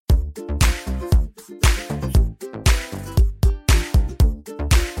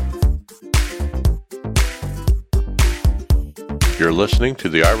You're listening to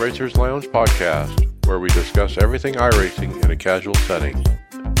the iRacers Lounge podcast, where we discuss everything iRacing in a casual setting.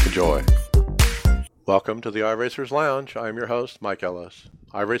 Enjoy. Welcome to the iRacers Lounge. I'm your host, Mike Ellis.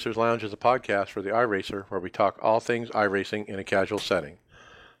 iRacers Lounge is a podcast for the iRacer, where we talk all things iRacing in a casual setting.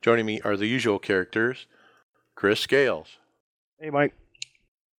 Joining me are the usual characters, Chris Scales. Hey, Mike.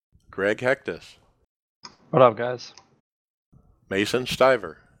 Greg Hectus. What up, guys? Mason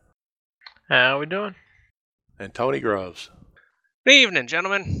Stiver. How we doing? And Tony Groves. Good evening,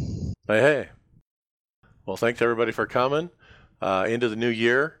 gentlemen. Hey. Well, thanks everybody for coming. Into the new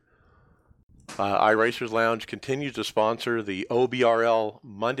year. iRacers Lounge continues to sponsor the OBRL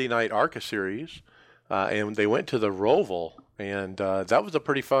Monday Night ARCA Series. And they went to the Roval, and that was a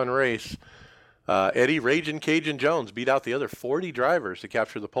pretty fun race. Eddie Ragin' Cajun Jones beat out the other 40 drivers to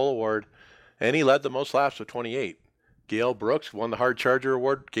capture the pole award, and he led the most laps with 28. Gail Brooks won the Hard Charger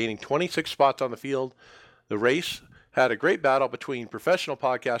Award, gaining 26 spots on the field. The race had a great battle between professional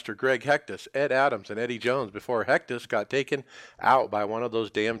podcaster Greg Hectus, Ed Adams, and Eddie Jones before Hectus got taken out by one of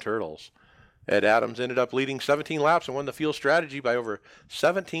those damn turtles. Ed Adams ended up leading 17 laps and won the field strategy by over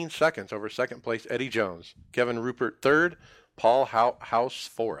 17 seconds over second place Eddie Jones. Kevin Rupert third, Paul House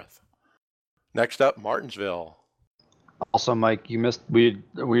fourth. Next up, Martinsville. Also, Mike, you missed. We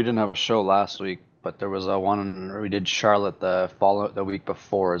didn't have a show last week, but there was a one we did Charlotte the week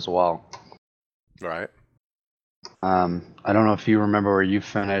before as well. Right. I don't know if you remember where you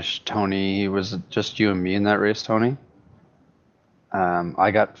finished, Tony. It was just you and me in that race, Tony.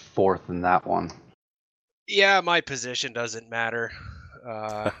 I got fourth in that one. Yeah, my position doesn't matter.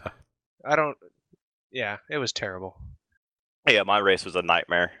 I don't. Yeah, it was terrible. Yeah, my race was a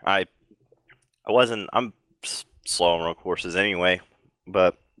nightmare. I'm slow on road courses anyway,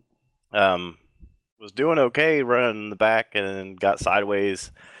 but was doing okay running in the back and got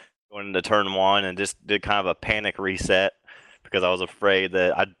sideways going into turn one and just did kind of a panic reset because I was afraid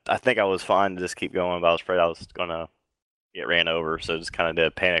that I think I was fine to just keep going, but I was afraid I was gonna get ran over, so just kind of did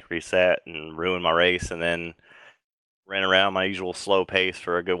a panic reset and ruined my race, and then ran around my usual slow pace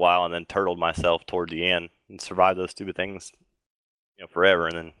for a good while, and then turtled myself toward the end and survived those stupid things, forever,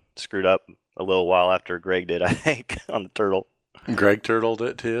 and then screwed up a little while after Greg did, I think, on the turtle. Greg turtled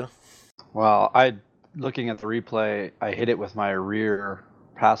it too? Well, looking at the replay, I hit it with my rear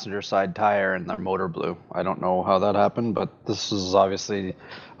passenger side tire and the motor blew. I don't know how that happened, but this is obviously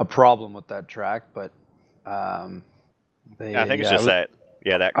a problem with that track, but I think it's just that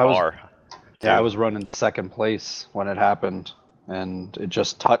car. I was running second place when it happened, and it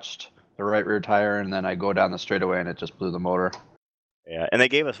just touched the right rear tire, and then I go down the straightaway and it just blew the motor. Yeah, and they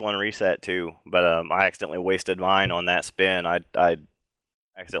gave us one reset too, but I accidentally wasted mine on that spin. I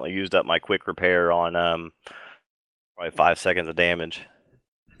accidentally used up my quick repair on probably 5 seconds of damage.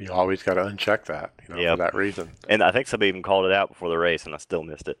 You always got to uncheck that, for that reason. And I think somebody even called it out before the race, and I still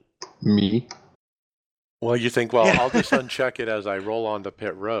missed it. Me? Well, you think, I'll just uncheck it as I roll onto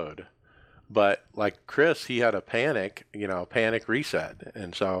pit road. But like Chris, he had a panic reset,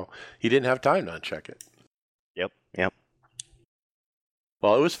 and so he didn't have time to uncheck it. Yep.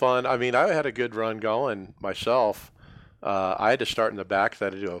 Well, it was fun. I mean, I had a good run going myself. I had to start in the back because I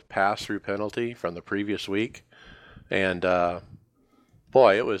had to do a pass-through penalty from the previous week. And,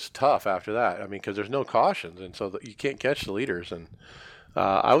 boy, it was tough after that. I mean, because there's no cautions, and so you can't catch the leaders. And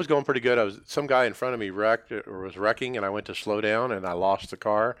I was going pretty good. Some guy in front of me was wrecking, and I went to slow down, and I lost the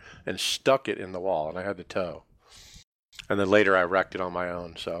car and stuck it in the wall, and I had to tow. And then later I wrecked it on my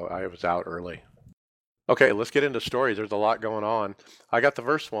own, so I was out early. Okay, let's get into stories. There's a lot going on. I got the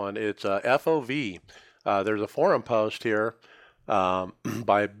first one. It's FOV. There's a forum post here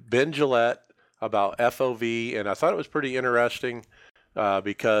by Ben Gillette about FOV, and I thought it was pretty interesting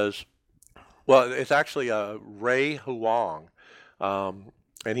because, it's actually Ray Huang,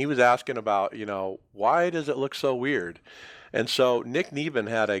 and he was asking about, why does it look so weird? And so Nick Neben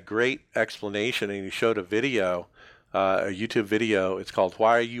had a great explanation, and he showed a video, a YouTube video. It's called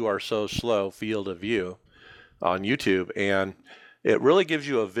 "Why You Are So Slow: Field of View" on YouTube, and it really gives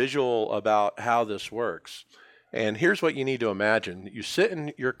you a visual about how this works. And here's what you need to imagine. You sit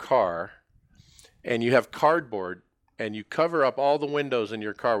in your car, and you have cardboard, and you cover up all the windows in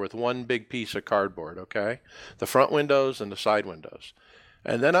your car with one big piece of cardboard, okay? The front windows and the side windows.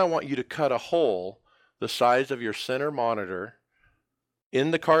 And then I want you to cut a hole the size of your center monitor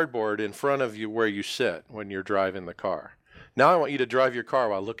in the cardboard in front of you where you sit when you're driving the car. Now I want you to drive your car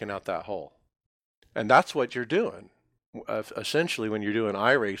while looking out that hole. And that's what you're doing. Essentially, when you're doing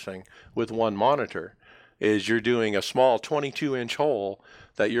iRacing with one monitor, is you're doing a small 22-inch hole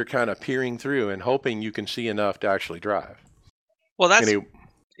that you're kind of peering through and hoping you can see enough to actually drive. Well,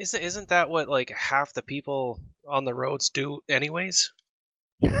 Isn't that what like half the people on the roads do anyways?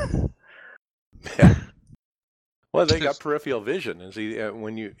 Yeah. Well, they got peripheral vision. And see,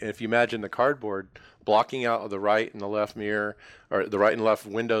 if you imagine the cardboard blocking out the right and the left mirror, or the right and left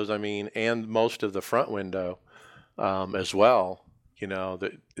windows, I mean, and most of the front window as well,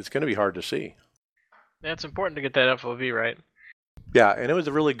 that it's going to be hard to see. It's important to get that FOV right. Yeah, and it was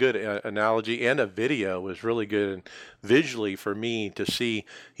a really good analogy, and a video was really good and visually for me to see.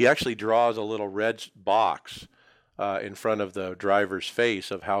 He actually draws a little red box in front of the driver's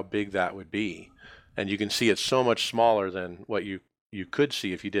face of how big that would be. And you can see it's so much smaller than what you could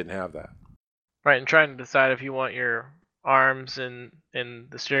see if you didn't have that. Right, and trying to decide if you want your arms and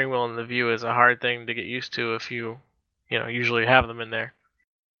the steering wheel in the view is a hard thing to get used to if you usually have them in there.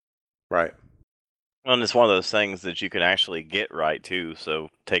 Right. Well, and it's one of those things that you can actually get right too. So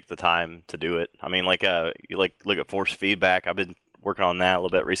take the time to do it. I mean, you look at force feedback. I've been working on that a little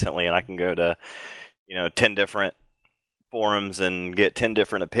bit recently, and I can go to 10 different forums and get 10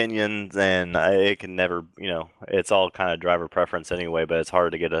 different opinions, and it can never, it's all kind of driver preference anyway, but it's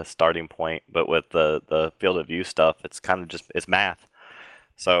hard to get a starting point. But with the field of view stuff, it's kind of it's math.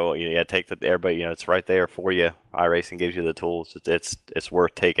 So yeah, take that there, but it's right there for you. iRacing gives you the tools. It's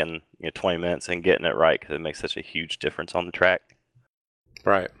worth taking 20 minutes and getting it right, because it makes such a huge difference on the track.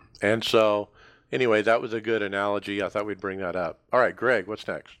 Right. And so anyway, that was a good analogy. I thought we'd bring that up. All right, Greg, what's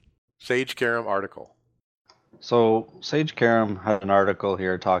next? Sage Karam article. So Sage Karam had an article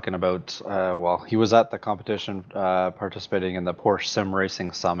here talking about, he was at the competition participating in the Porsche Sim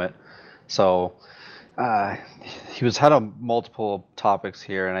Racing Summit. So he had multiple topics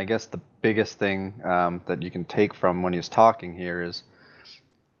here, and I guess the biggest thing that you can take from when he's talking here is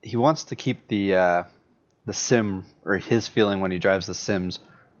he wants to keep the sim, or his feeling when he drives the sims,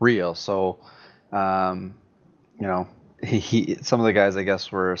 real. So he some of the guys, I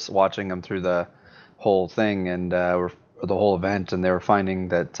guess, were watching him through the whole thing and the whole event, and they were finding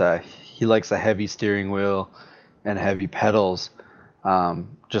that he likes a heavy steering wheel and heavy pedals,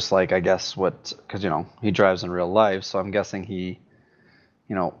 just like, I guess, because he drives in real life, so I'm guessing he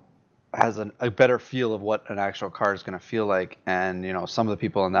has a better feel of what an actual car is going to feel like. And some of the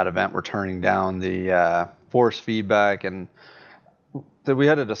people in that event were turning down the force feedback, and we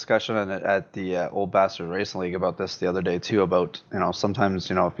had a discussion at the Old Bastard Racing League about this the other day too, about sometimes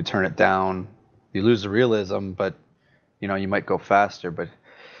if you turn it down, you lose the realism, but you might go faster. But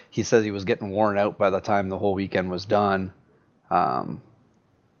he says he was getting worn out by the time the whole weekend was done.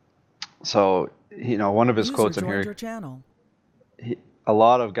 So one of his quotes in here, a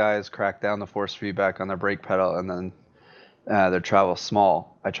lot of guys crack down the force feedback on their brake pedal, and then their travel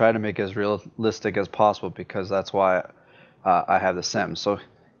small. I try to make it as realistic as possible, because that's why I have the sim. So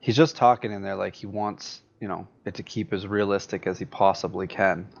he's just talking in there like he wants it to keep as realistic as he possibly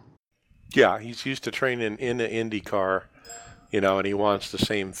can. Yeah, he's used to training in an Indy car, and he wants the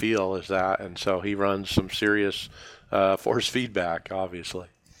same feel as that, and so he runs some serious force feedback, obviously.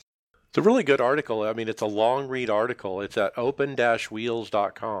 It's a really good article. I mean, it's a long read article. It's at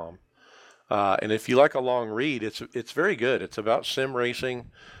open-wheels.com. And if you like a long read, it's very good. It's about sim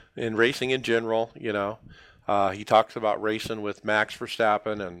racing and racing in general. He talks about racing with Max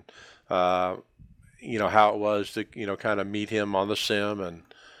Verstappen, and how it was to kind of meet him on the sim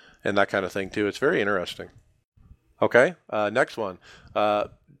and that kind of thing too. It's very interesting. Okay, next one.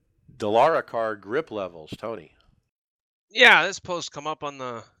 Dallara car grip levels, Tony. Yeah, this post come up on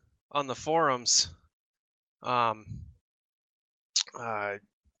the forums. Am I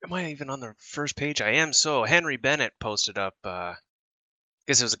even on the first page? I am. So Henry Bennett posted up. I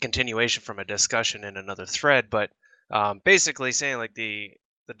guess it was a continuation from a discussion in another thread, but basically saying like the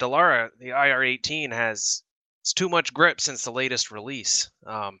Dallara, the IR18 it's too much grip since the latest release.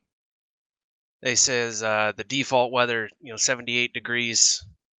 They says the default weather, 78 degrees,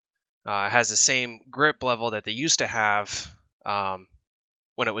 has the same grip level that they used to have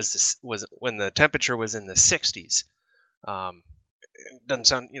when it was when the temperature was in the 60s. Doesn't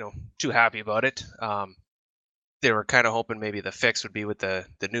sound too happy about it. They were kind of hoping maybe the fix would be with the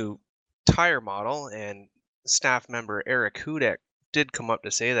new tire model, and staff member Eric Hudek did come up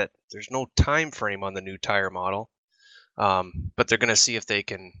to say that there's no time frame on the new tire model, but they're going to see if they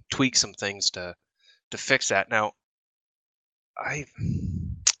can tweak some things to fix that. Now,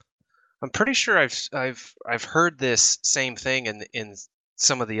 I'm pretty sure I've heard this same thing in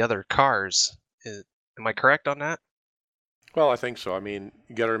some of the other cars. Am I correct on that? Well, I think so. I mean,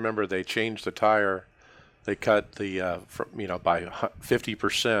 you got to remember they changed the tire. They cut the by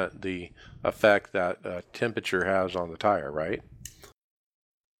 50% the effect that temperature has on the tire, right?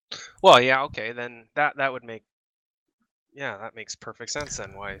 Well, yeah, okay, then that would make Yeah, that makes perfect sense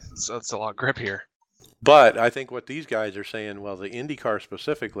then. Why it's a lot grippier. But I think what these guys are saying, well, the IndyCar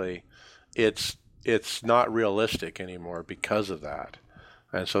specifically, it's not realistic anymore because of that,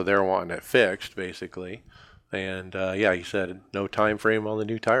 and so they're wanting it fixed basically. And yeah, he said no time frame on the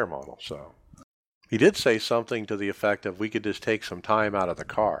new tire model. So he did say something to the effect of we could just take some time out of the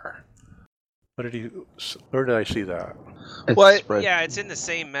car. What did he? Where did I see that? Well, spread. yeah, it's in the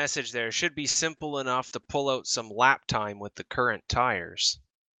same message there. It should be simple enough to pull out some lap time with the current tires.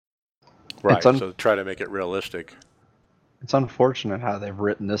 Right. So try to make it realistic. It's unfortunate how they've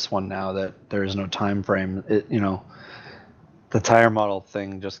written this one now that there is no time frame. The tire model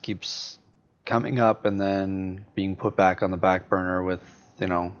thing just keeps coming up and then being put back on the back burner with,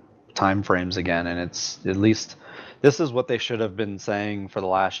 time frames again. And it's at least this is what they should have been saying for the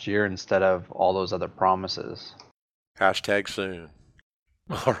last year instead of all those other promises. Hashtag soon.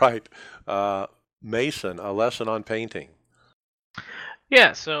 All right. Mason, a lesson on painting.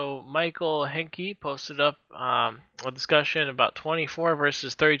 Yeah, so Michael Henke posted up a discussion about 24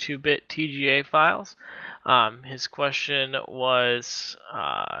 versus 32-bit TGA files. His question was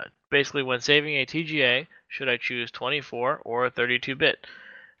basically, when saving a TGA, should I choose 24 or 32-bit?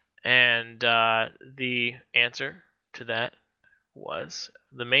 And the answer to that was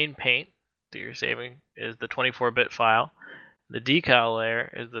the main paint that you're saving is the 24-bit file. The decal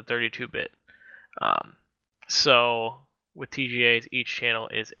layer is the 32-bit. So with TGAs, each channel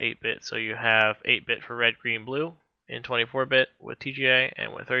is 8-bit. So you have 8-bit for red, green, blue in 24-bit with TGA,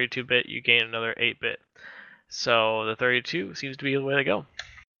 and with 32-bit, you gain another 8-bit. So the 32 seems to be the way to go.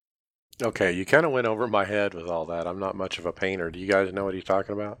 Okay, you kind of went over my head with all that. I'm not much of a painter. Do you guys know what he's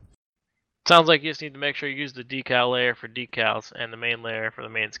talking about? Sounds like you just need to make sure you use the decal layer for decals and the main layer for the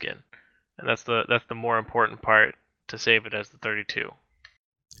main skin. And that's the more important part to save it as the 32.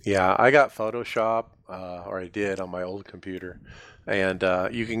 Yeah, I got Photoshop, or I did on my old computer, and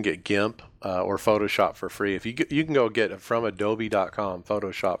you can get GIMP or Photoshop for free. If you can go get it from Adobe.com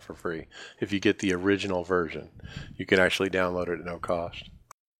Photoshop for free if you get the original version. You can actually download it at no cost.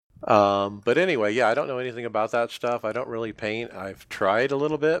 But anyway, yeah, I don't know anything about that stuff. I don't really paint. I've tried a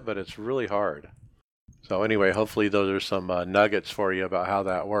little bit, but it's really hard. So anyway, hopefully those are some nuggets for you about how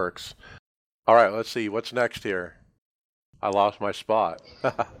that works. All right, let's see. What's next here? I lost my spot. I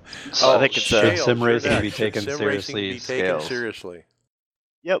think it's Should Scales, sim you're racing next. be Should taken sim racing seriously? be taken Scales. seriously?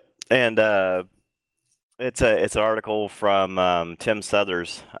 Yep, and it's an article from Tim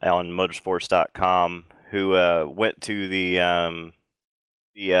Southers on motorsports.com who went to the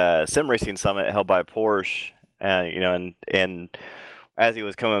sim racing summit held by Porsche, and as he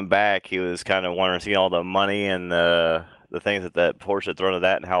was coming back, he was kind of wanting to see all the money and the things that Porsche had thrown at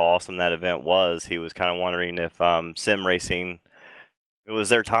that and how awesome that event was. He was kind of wondering if sim racing, it was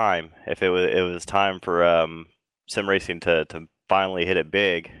their time, if it was time for sim racing to finally hit it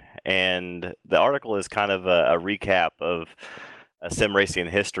big. And the article is kind of a recap of sim racing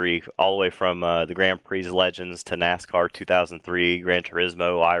history, all the way from the Grand Prix Legends to NASCAR 2003, Gran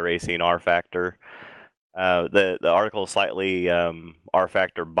Turismo, iRacing, R Factor. The article is slightly R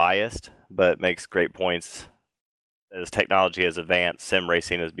Factor biased, but makes great points. As technology has advanced, sim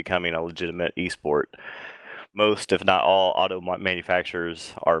racing is becoming a legitimate esport. Most, if not all, auto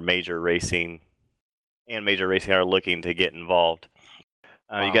manufacturers are major racing are looking to get involved.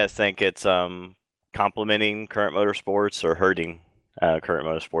 Wow. You guys think it's complementing current motorsports or hurting current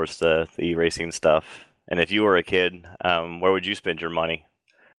motorsports, the e-racing stuff? And if you were a kid, where would you spend your money?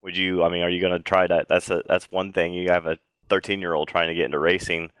 Are you going to try that? That's one thing. You have a 13-year-old trying to get into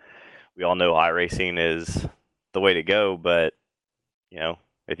racing. We all know iRacing is the way to go, but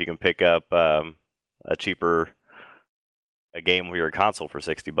if you can pick up a game with your console for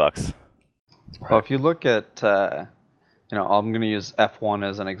 $60. Well, if you look at, I'm going to use F1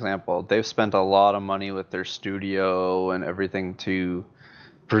 as an example. They've spent a lot of money with their studio and everything to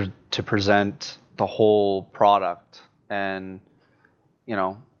present the whole product, and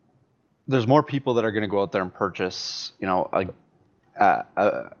there's more people that are going to go out there and purchase,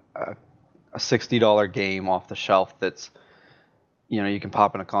 a $60 game off the shelf that's, you can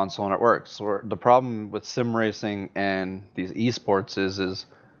pop in a console and it works. Or the problem with sim racing and these esports is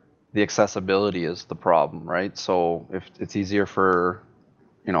the accessibility is the problem, right? So if it's easier for,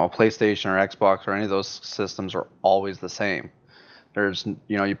 a PlayStation or Xbox or any of those systems are always the same. There's,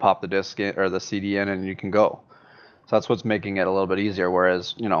 you pop the disc in, or the CD in and you can go. So that's what's making it a little bit easier.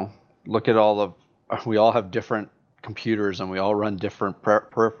 Whereas, look at we all have different computers and we all run different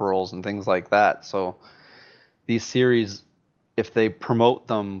peripherals and things like that. So these series, if they promote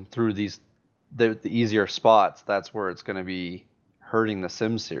them through the easier spots, that's where it's going to be hurting the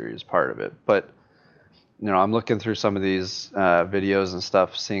sim series part of it. But I'm looking through some of these videos and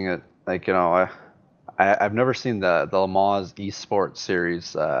stuff, seeing it. Like, I've never seen the Le Mans Esports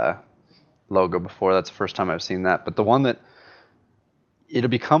Series logo before. That's the first time I've seen that. But the one that it'll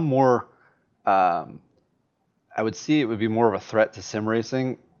become more, I would see it would be more of a threat to sim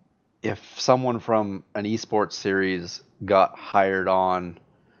racing if someone from an esports series got hired on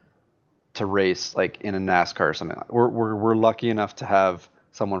to race like in a NASCAR or something. We're lucky enough to have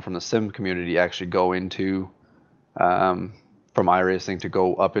someone from the sim community actually go into from iRacing to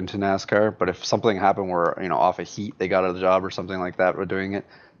go up into NASCAR. But if something happened where off a heat they got out of the job or something like that, we're doing it.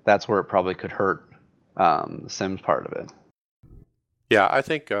 That's where it probably could hurt the Sims part of it. Yeah, I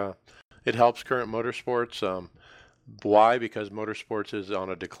think it helps current motorsports. Why? Because motorsports is on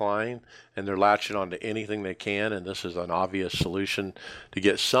a decline and they're latching onto anything they can, and this is an obvious solution to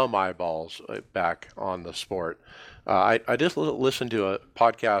get some eyeballs back on the sport. I just listened to a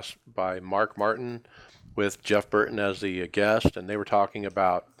podcast by Mark Martin with Jeff Burton as the guest, and they were talking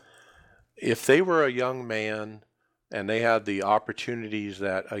about if they were a young man and they had the opportunities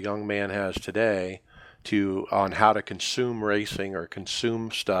that a young man has today on how to consume racing or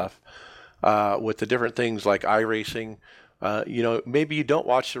consume stuff with the different things like iRacing. Maybe you don't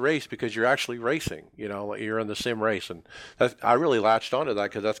watch the race because you're actually racing. You're in the sim race, and I really latched onto that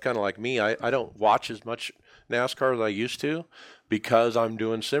because that's kind of like me. I don't watch as much NASCAR as I used to because I'm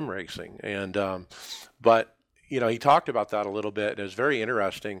doing sim racing, but he talked about that a little bit, and it was very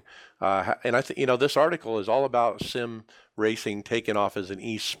interesting. And I think this article is all about sim racing taking off as an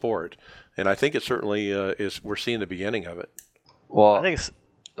e-sport, and I think it certainly is. We're seeing the beginning of it. Well, I think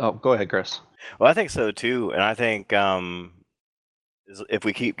go ahead, Chris. Well, I think so too, and I think if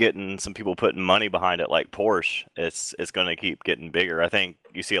we keep getting some people putting money behind it, like Porsche, it's going to keep getting bigger. I think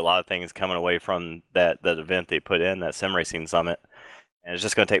you see a lot of things coming away from that event they put in, that sim racing summit, and it's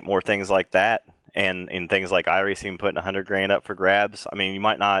just going to take more things like that, and in things like iRacing putting $100,000 up for grabs. I mean, you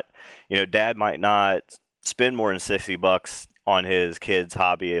might not, Dad might not spend more than $60 on his kid's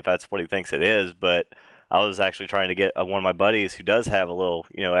hobby if that's what he thinks it is, but I was actually trying to get one of my buddies who does have a little,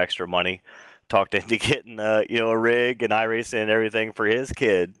 extra money, talked into getting, a rig and iRacing and everything for his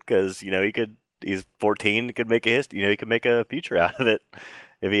kid because, he's 14, he could make he could make a future out of it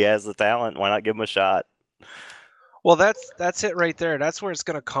if he has the talent. Why not give him a shot? Well, that's it right there. That's where it's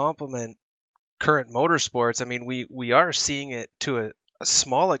going to complement current motorsports. I mean, we are seeing it to a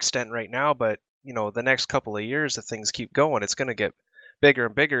small extent right now, but the next couple of years, if things keep going, it's going to get bigger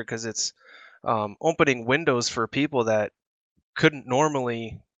and bigger because it's opening windows for people that couldn't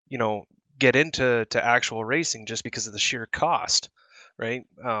normally, get into actual racing just because of the sheer cost, right?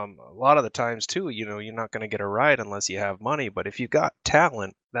 A lot of the times too, you're not going to get a ride unless you have money. But if you've got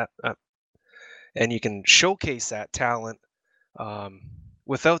talent and you can showcase that talent um,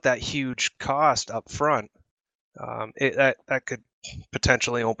 without that huge cost up front, that could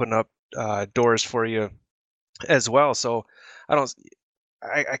potentially open up doors for you as well. So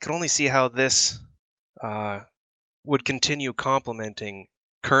I can only see how this would continue complementing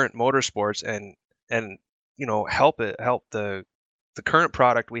current motorsports and help the current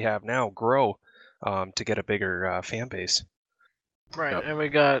product we have now grow to get a bigger fan base. Right, Yep. and we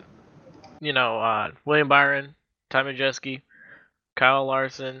got William Byron, Ty Majeski, Kyle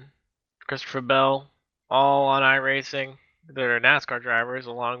Larson, Christopher Bell, all on iRacing. They're NASCAR drivers,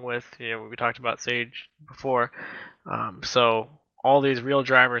 along with we talked about Sage before. So all these real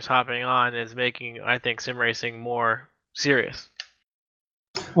drivers hopping on is making, I think, sim racing more serious.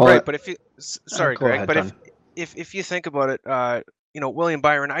 Well, Right, but if you sorry, go Greg, ahead, but John. if you think about it, William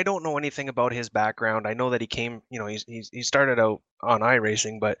Byron, I don't know anything about his background. I know that he came, he started out on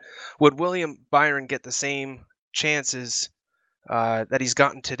iRacing, but would William Byron get the same chances that he's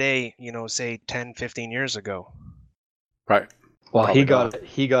gotten today, say 10, 15 years ago? Right. Well, Probably not.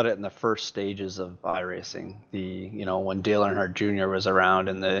 he got it in the first stages of iRacing. When Dale Earnhardt Jr. was around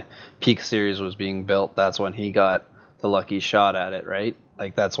and the Peak Series was being built, that's when he got the lucky shot at it, right?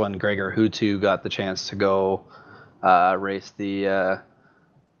 Like that's when Gregor Hutu got the chance to go race the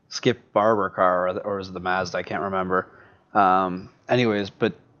Skip Barber car, or was it the Mazda? I can't remember. Anyways,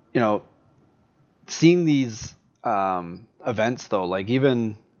 but seeing these events though, like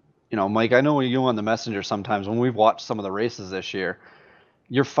even Mike, I know when you go on the messenger sometimes when we've watched some of the races this year,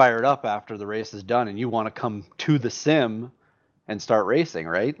 you're fired up after the race is done and you want to come to the sim and start racing,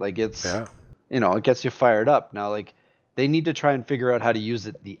 right? Like it's it gets you fired up. Now like they need to try and figure out how to use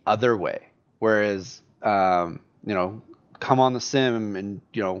it the other way. Whereas come on the sim and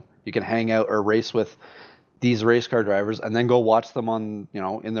you can hang out or race with these race car drivers and then go watch them on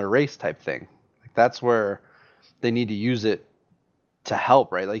in their race type thing. Like that's where they need to use it to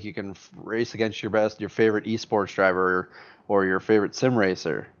help, right? Like you can race against your favorite esports driver or your favorite sim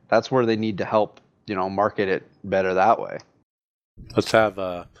racer. That's where they need to help, market it better that way. Let's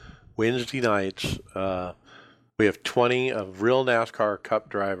have Wednesday nights. We have 20 of real NASCAR Cup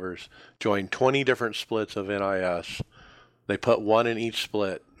drivers join 20 different splits of NIS. They put one in each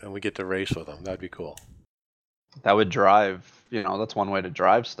split, and we get to race with them. That'd be cool. That would drive, that's one way to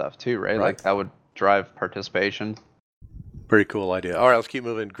drive stuff too, right? Like that would drive participation. Pretty cool idea. All right, let's keep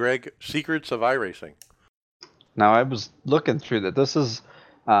moving. Greg, secrets of iRacing. Now I was looking through that. This is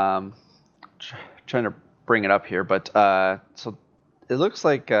trying to bring it up here, but so it looks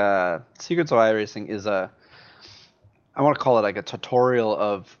like Secrets of iRacing is I want to call it like a tutorial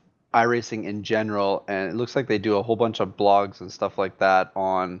of iRacing in general, and it looks like they do a whole bunch of blogs and stuff like that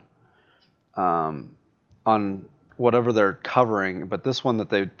on whatever they're covering. But this one that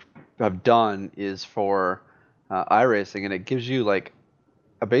they have done is for iRacing, and it gives you like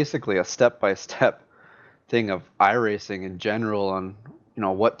basically a step-by-step thing of iRacing in general on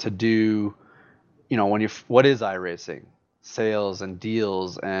what to do, when what is iRacing, sales and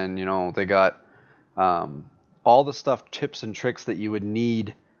deals, and they got all the stuff, tips and tricks that you would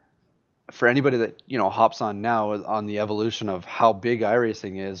need for anybody that hops on now on the evolution of how big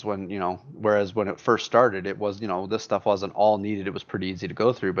iRacing is. When whereas when it first started, it was this stuff wasn't all needed. It was pretty easy to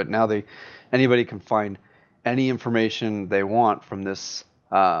go through, but now anybody can find any information they want from this.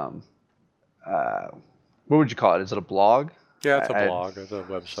 What would you call it? Is it a blog? Yeah, it's a blog. It's a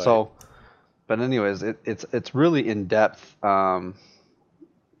website. So, but anyways, it's really in depth. They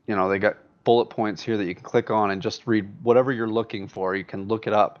got bullet points here that you can click on and just read whatever you're looking for. You can look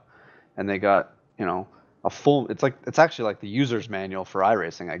it up, and they got a full. It's actually like the user's manual for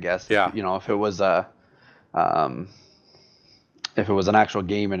iRacing, I guess. Yeah. If it was if it was an actual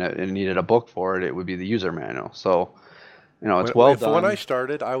game and it needed a book for it, it would be the user manual. So, it's well done. When I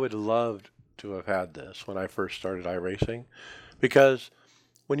started, I would love to have had this when I first started iRacing, because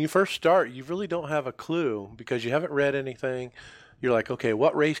when you first start, you really don't have a clue because you haven't read anything. You're like, okay,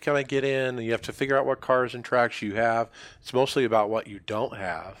 what race can I get in? And you have to figure out what cars and tracks you have. It's mostly about what you don't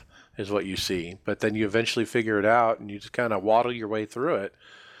have is what you see. But then you eventually figure it out and you just kind of waddle your way through it.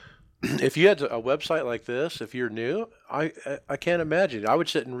 If you had a website like this, if you're new, I can't imagine. I would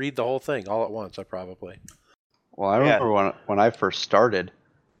sit and read the whole thing all at once, probably. Well, I remember when I first started,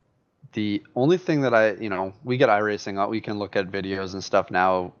 the only thing that we get iRacing, we can look at videos and stuff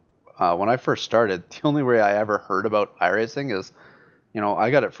now. When I first started, the only way I ever heard about iRacing is,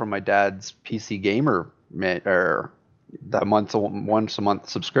 I got it from my dad's PC Gamer, or that once a month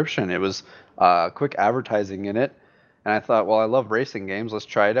subscription. It was quick advertising in it, and I thought, well, I love racing games. Let's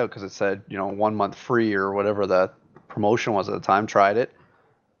try it out, because it said 1 month free or whatever the promotion was at the time. Tried it,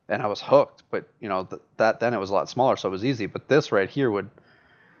 and I was hooked. But then it was a lot smaller, so it was easy. But this right here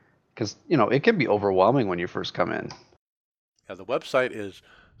because it can be overwhelming when you first come in. Yeah, the website is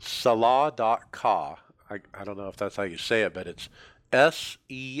salah.ca. I don't know if that's how you say it, but it's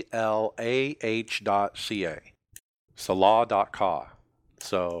SELAH.ca. Salah.ca.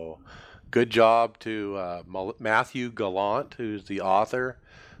 So good job to Matthew Gallant, who's the author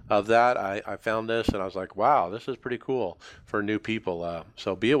of that. I found this and I was like, wow, this is pretty cool for new people.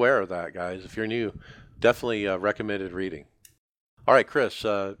 So be aware of that, guys. If you're new, definitely recommended reading. All right, Chris,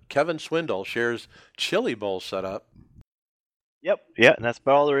 Kevin Swindle shares Chili Bowl setup. Yep. Yeah, and that's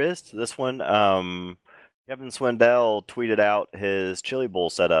about all there is to this one. Kevin Swindell tweeted out his Chili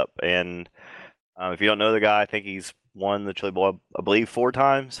Bowl setup, and if you don't know the guy, I think he's won the Chili Bowl, I believe, 4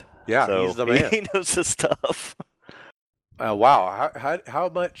 times. Yeah, so he's the man. He knows his stuff. Wow, how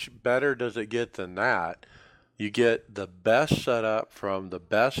much better does it get than that? You get the best setup from the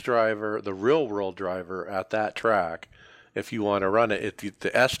best driver, the real world driver at that track. If you want to run it,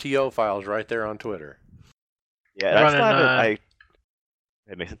 the STO file is right there on Twitter. Yeah, that's not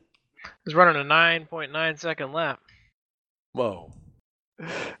Hey, Mason. He's running a 9.9 second lap. Whoa.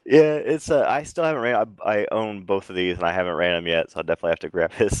 Yeah, it's I still haven't ran. I own both of these and I haven't ran them yet, so I'll definitely have to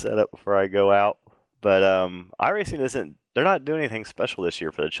grab his setup before I go out. But iRacing they're not doing anything special this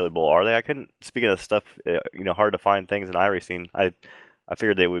year for the Chili Bowl, are they? I couldn't, speaking of stuff, hard to find things in iRacing. I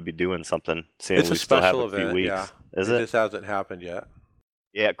figured they would be doing something. It's a special event, yeah. Is it? It just hasn't happened yet.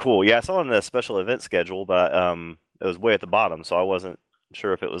 Yeah, cool. Yeah, I saw it on the special event schedule, but it was way at the bottom, so I wasn't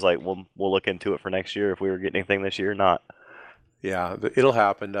sure if it was like we'll look into it for next year if we were getting anything this year or not. Yeah, it'll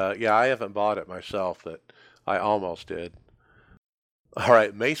happen. Yeah, I haven't bought it myself, but I almost did. All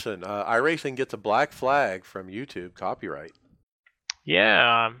right, Mason, iRacing gets a black flag from YouTube copyright.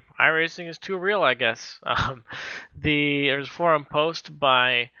 Yeah, iRacing is too real, I guess. There's a forum post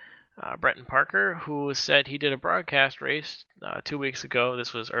by Brenton Parker, who said he did a broadcast race 2 weeks ago.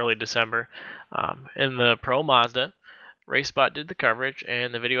 This was early December. In the Pro Mazda, RaceBot did the coverage,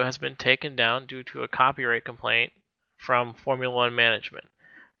 and the video has been taken down due to a copyright complaint from Formula One management.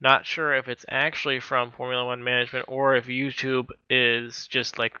 Not sure if it's actually from Formula One management or if YouTube is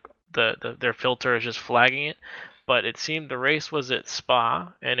just like their filter is just flagging it. But it seemed the race was at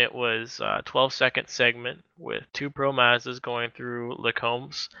Spa, and it was a 12-second segment with 2 Pro Mazdas going through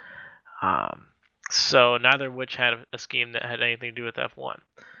Lacombes. So neither of which had a scheme that had anything to do with F1.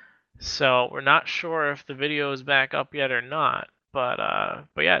 So we're not sure if the video is back up yet or not. But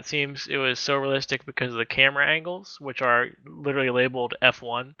yeah, it seems it was so realistic because of the camera angles, which are literally labeled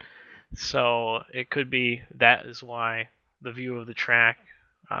F1. So it could be that is why the view of the track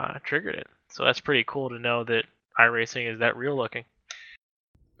triggered it. So that's pretty cool to know that iRacing is that real looking.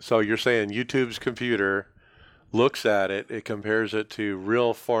 So you're saying YouTube's computer looks at it, it compares it to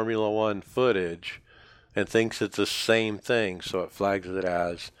real Formula One footage, and thinks it's the same thing, so it flags it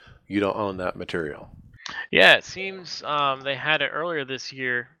as you don't own that material. Yeah, it seems they had it earlier this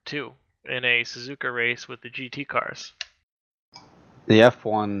year too in a Suzuka race with the GT cars. The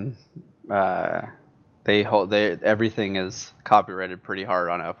F1, everything is copyrighted pretty hard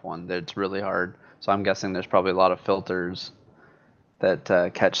on F1. It's really hard. So I'm guessing there's probably a lot of filters that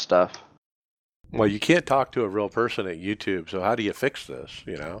catch stuff. Well, you can't talk to a real person at YouTube, so how do you fix this,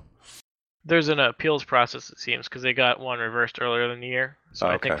 you know? There's an appeals process, it seems, because they got one reversed earlier in the year. So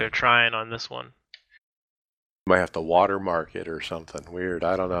I think they're trying on this one. Might have to watermark it or something weird.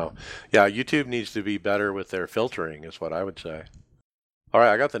 I don't know. Yeah, YouTube needs to be better with their filtering, is what I would say. All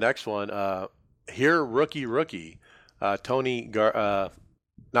right, I got the next one. Here, rookie.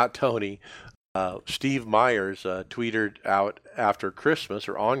 Steve Myers tweeted out after Christmas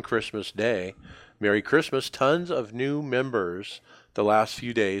or on Christmas Day, Merry Christmas, tons of new members the last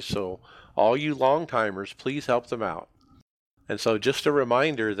few days, so all you long timers, please help them out. And so just a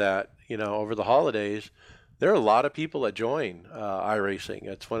reminder that, over the holidays, there are a lot of people that join iRacing.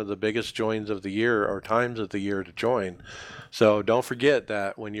 It's one of the biggest joins of the year or times of the year to join. So don't forget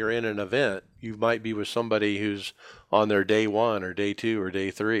that when you're in an event, you might be with somebody who's on their day 1 or day 2 or day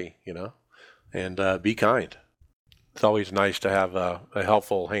 3, and be kind. It's always nice to have a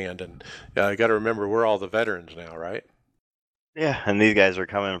helpful hand. And you got to remember, we're all the veterans now, right? Yeah, and these guys are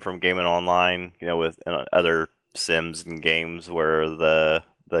coming from gaming online, with other sims and games where the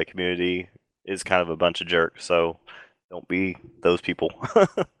community is kind of a bunch of jerks. So don't be those people.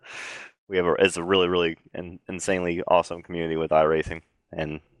 It's a really, really insanely awesome community with iRacing,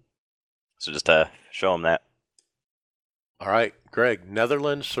 and so just to show them that. All right, Greg,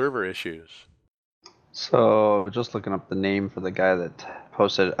 Netherlands server issues. So just looking up the name for the guy that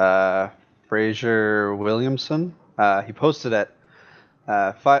posted, Fraser Williamson. He posted at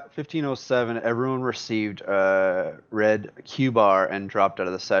 15:07. Everyone received a red Q bar and dropped out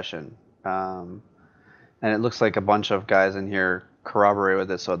of the session. And it looks like a bunch of guys in here corroborate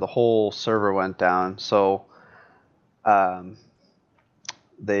with it. So the whole server went down. So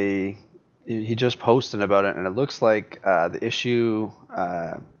he just posted about it, and it looks like the issue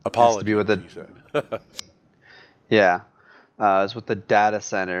Apology, to be with the. he said. Yeah, it's with the data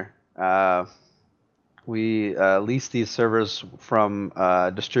center. We lease these servers from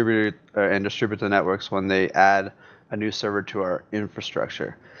distributor and distribute the networks when they add a new server to our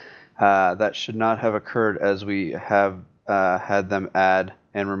infrastructure. That should not have occurred, as we have had them add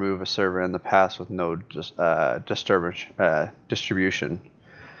and remove a server in the past with no distribution.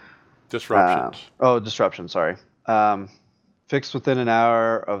 Disruptions. Disruption, sorry. Fixed within an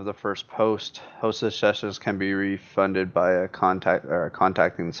hour of the first post. Hosted sessions can be refunded by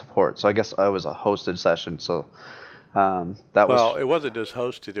contacting the support. So I guess I was a hosted session, so Well, it wasn't just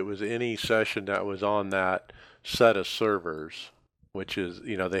hosted. It was any session that was on that set of servers, which is,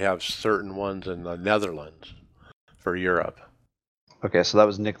 they have certain ones in the Netherlands for Europe. Okay, so that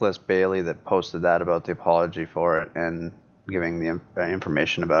was Nicholas Bailey that posted that about the apology for it and giving the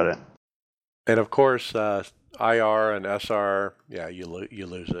information about it. And of course, IR and SR, yeah, you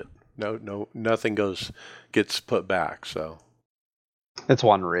lose it. Nothing gets put back. So it's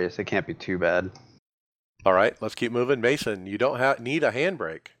one race; it can't be too bad. All right, let's keep moving. Mason, you don't need a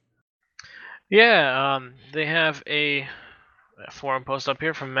handbrake. Yeah, they have a forum post up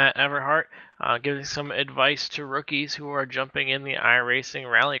here from Matt Everhart giving some advice to rookies who are jumping in the iRacing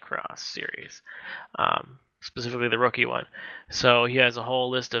Rallycross series. Specifically the rookie one. So he has a whole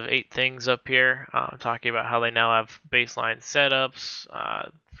list of 8 things up here, talking about how they now have baseline setups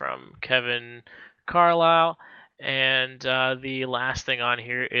from Kevin Carlisle. And the last thing on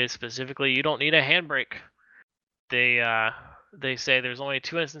here is specifically you don't need a handbrake. They say there's only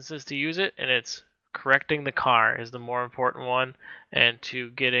 2 instances to use it, and it's correcting the car is the more important one, and to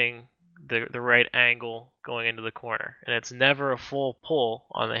getting the right angle going into the corner. And it's never a full pull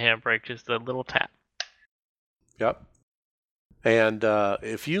on the handbrake, just a little tap. Yep. And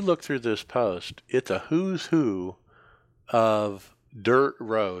if you look through this post, it's a who's who of dirt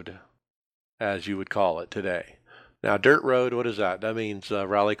road, as you would call it today. Now, dirt road, what is that? That means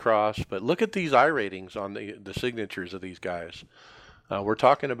rallycross. But look at these iRatings on the signatures of these guys. We're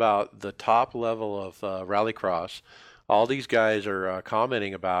talking about the top level of rallycross. All these guys are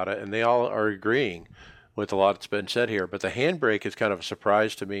commenting about it, and they all are agreeing with a lot that's been said here. But the handbrake is kind of a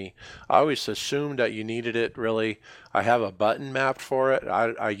surprise to me. I always assumed that you needed it, really. I have a button mapped for it.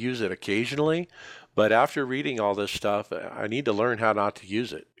 I use it occasionally. But after reading all this stuff, I need to learn how not to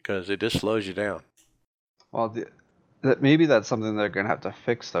use it because it just slows you down. Well, maybe that's something they're going to have to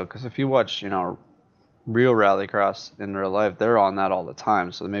fix, though, because if you watch, real rallycross in real life, they're on that all the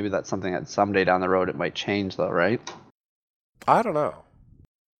time. So maybe that's something that someday down the road it might change, though, right? I don't know.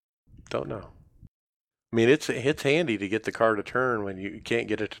 Don't know. I mean, it's handy to get the car to turn when you can't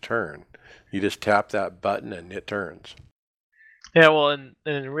get it to turn. You just tap that button and it turns. Yeah, well, in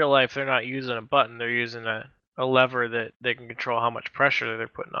real life, they're not using a button. They're using a lever that they can control how much pressure they're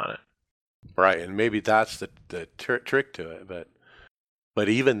putting on it. Right, and maybe that's the trick to it. But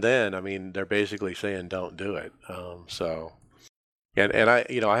even then, I mean, they're basically saying don't do it. And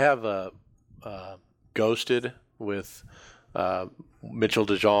I have ghosted with Mitchell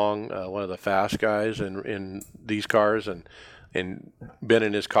DeJong, one of the fast guys in these cars, and been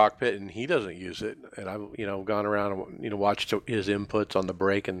in his cockpit, and he doesn't use it. And I've gone around and watched his inputs on the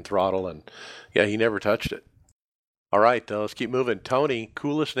brake and throttle, and yeah, he never touched it. All right, let's keep moving. Tony,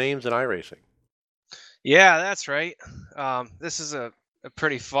 coolest names in iRacing. Yeah, that's right. This is a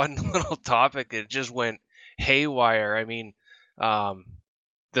pretty fun little topic. It just went haywire. I mean,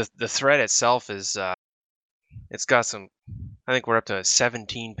 the thread itself is it's got some. I think we're up to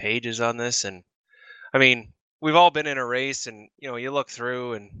 17 pages on this, and I mean, we've all been in a race, and you look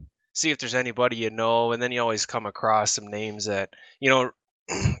through and see if there's anybody and then you always come across some names that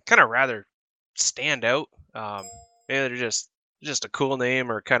kind of rather stand out. Maybe they're just a cool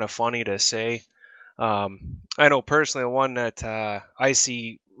name or kind of funny to say. I know personally the one that I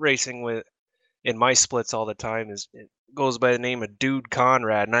see racing with in my splits all the time it goes by the name of Dude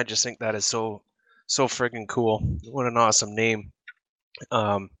Conrad, and I just think that is so friggin' cool. What an awesome name.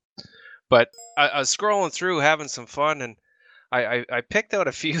 But I was scrolling through, having some fun, and I picked out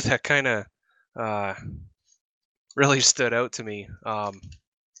a few that kind of really stood out to me.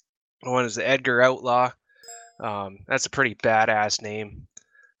 One is the Edgar Outlaw. That's a pretty badass name.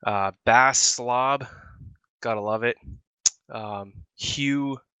 Bass Slob, gotta love it.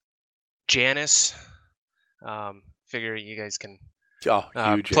 Hugh Janus. Figure you guys can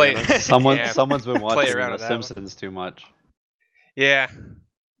Hugh play. Janus. Someone's been watching around The with that one. Simpsons too much. Yeah,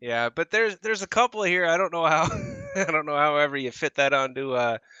 but there's a couple here. I don't know how I don't know however you fit that onto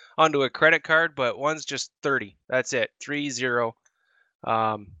a credit card, but one's just 30. That's it. 30.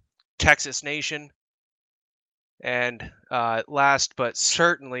 Texas Nation. And last but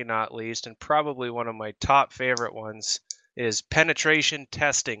certainly not least, and probably one of my top favorite ones, is Penetration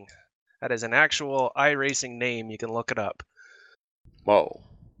Testing. That is an actual iRacing name. You can look it up. Whoa.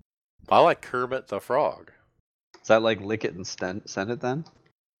 I like Kermit the Frog. Is that like lick it and send it then?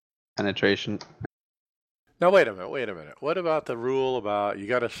 Penetration. Now, wait a minute. What about the rule about you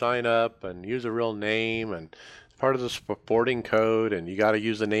got to sign up and use a real name and it's part of the sporting code and you got to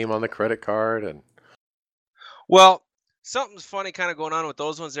use the name on the credit card? And well, something's funny kind of going on with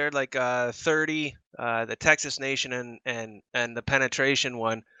those ones there, like 30, the Texas Nation and the Penetration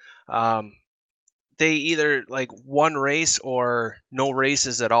one. They either like one race or no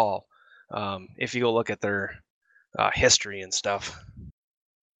races at all. If you go look at their history and stuff.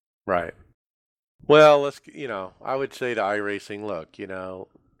 right. Well, I would say to iRacing, look,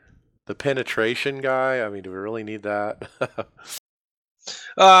 the penetration guy, I mean, do we really need that?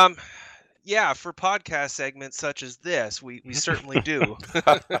 Yeah, for podcast segments such as this, we certainly do.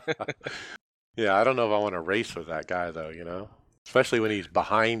 Yeah, I don't know if I want to race with that guy, though, especially when he's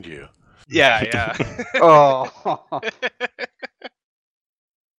behind you. Yeah. Oh.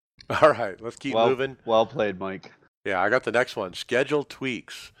 All right, let's keep moving. Well played, Mike. Yeah, I got the next one. Schedule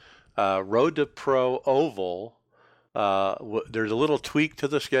tweaks. Road to Pro Oval. There's a little tweak to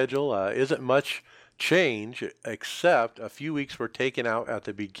the schedule. Isn't much change except a few weeks were taken out at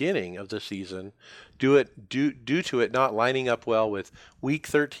the beginning of the season due to it not lining up well with Week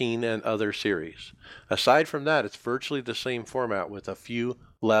 13 and other series. Aside from that, it's virtually the same format with a few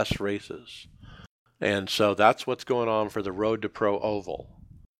less races. And so that's what's going on for the Road to Pro Oval.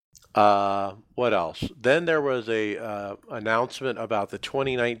 What else? Then there was a announcement about the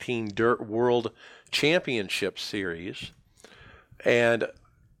 2019 Dirt World Championship Series, and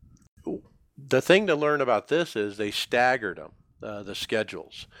the thing to learn about this is they staggered them, the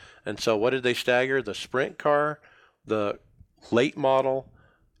schedules. And so what did they stagger? The sprint car, the late model,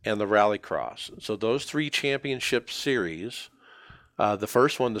 and the rallycross. So those 3 championship series, the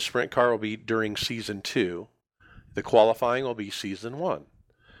first one, the sprint car, will be during season 2. The qualifying will be season 1.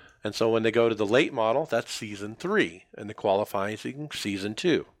 And so when they go to the late model, that's season 3, and the qualifying season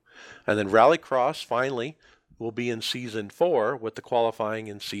 2. And then rallycross finally will be in season 4 with the qualifying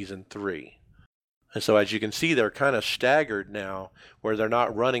in season 3. And so as you can see, they're kind of staggered now where they're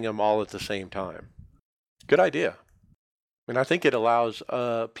not running them all at the same time. Good idea. And I think it allows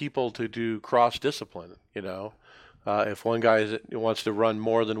people to do cross-discipline, if one guy wants to run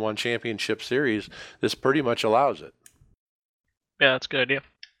more than one championship series, this pretty much allows it. Yeah, that's a good idea.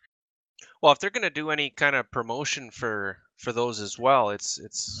 Well, if they're going to do any kind of promotion for those as well,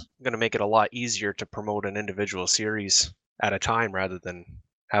 it's going to make it a lot easier to promote an individual series at a time rather than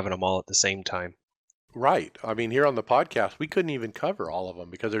having them all at the same time. Right. I mean, here on the podcast, we couldn't even cover all of them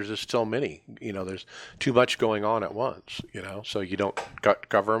because there's just so many. There's too much going on at once, so you don't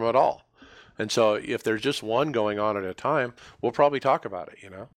cover them at all. And so if there's just one going on at a time, we'll probably talk about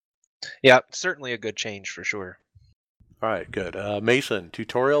it, Yeah, certainly a good change for sure. All right, good. Mason,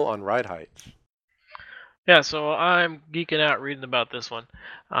 tutorial on ride heights. Yeah, so I'm geeking out reading about this one.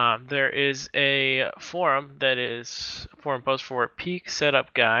 There is a forum that is a forum post for peak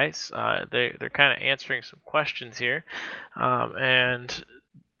setup guys. They're kind of answering some questions here, and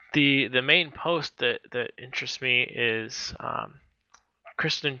the main post that interests me is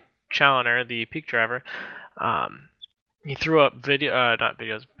Kristen Challoner, the peak driver. He threw up not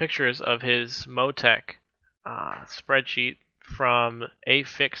videos, pictures of his Motec spreadsheet from a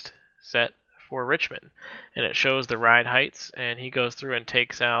fixed set for Richmond, and it shows the ride heights, and he goes through and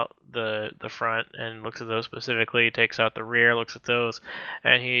takes out the front and looks at those specifically, takes out the rear, looks at those,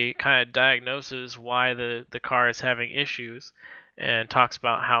 and he kind of diagnoses why the car is having issues and talks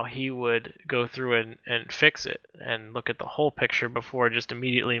about how he would go through and fix it and look at the whole picture before just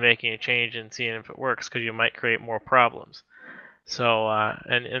immediately making a change and seeing if it works, because you might create more problems. So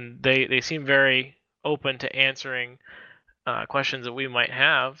and they seem very open to answering questions that we might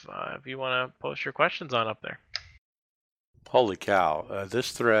have. If you want to post your questions on up there. Holy cow.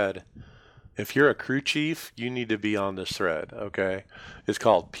 This thread, if you're a crew chief, you need to be on this thread, okay? It's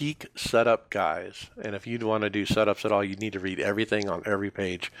called Peak Setup Guys. And if you'd want to do setups at all, you need to read everything on every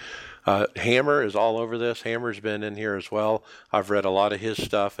page. Hammer is all over this. Hammer's been in here as well. I've read a lot of his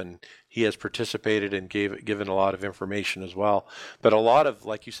stuff, and he has participated and given a lot of information as well. But a lot of,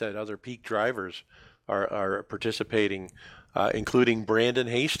 like you said, other peak drivers are participating, including Brandon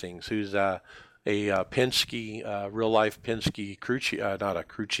Hastings, who's a Penske, real-life Penske crew chief, not a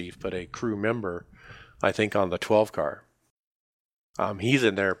crew chief, but a crew member, I think, on the 12 car. He's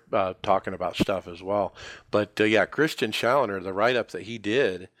in there talking about stuff as well. But yeah, Christian Challoner, the write-up that he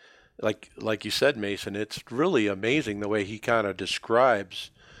did, like you said, Mason, it's really amazing the way he kind of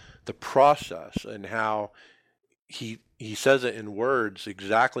describes the process and how he says it in words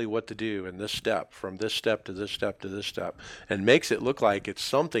exactly what to do in this step, from this step to this step to this step, and makes it look like it's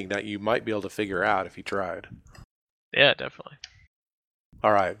something that you might be able to figure out if you tried. Yeah, definitely.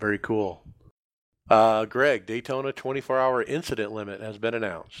 All right, very cool. Greg, Daytona 24-hour incident limit has been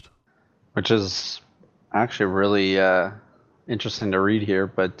announced. Which is actually really interesting to read here.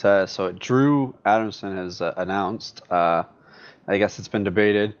 But so Drew Adamson has announced, I guess it's been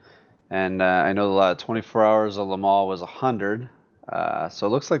debated, and I know 24 hours of Le Mans was 100. So it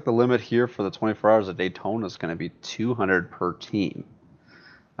looks like the limit here for the 24 hours of Daytona is going to be 200 per team.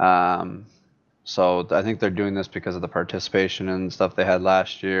 So I think they're doing this because of the participation and stuff they had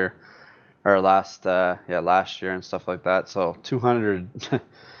last year, or last year and stuff like that. So 200.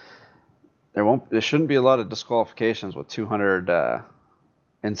 There shouldn't be a lot of disqualifications with 200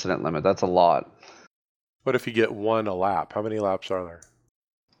 incident limit. That's a lot. What if you get one a lap? How many laps are there?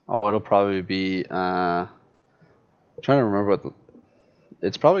 Oh, it'll probably be. I'm trying to remember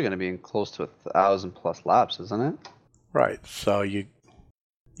it's probably going to be close to 1,000+ laps, isn't it? Right. So you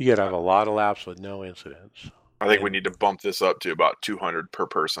got to have a lot of laps with no incidents. I think we need to bump this up to about 200 per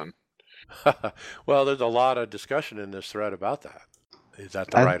person. Well, there's a lot of discussion in this thread about that. Is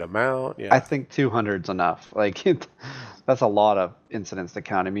that the right amount? Yeah. I think 200's enough. Like, that's a lot of incidents to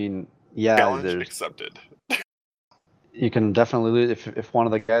count. I mean, yeah, Challenge accepted. You can definitely lose if one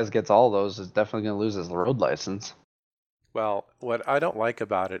of the guys gets all those. Is definitely going to lose his road license. Well, what I don't like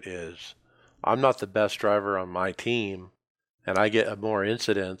about it is I'm not the best driver on my team, and I get more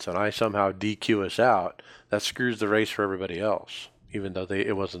incidents and I somehow DQ us out, that screws the race for everybody else, even though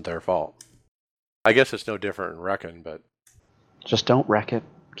it wasn't their fault. I guess it's no different in wrecking, but Just don't wreck it.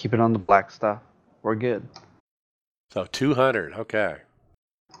 Keep it on the black stuff. We're good. so 200, okay.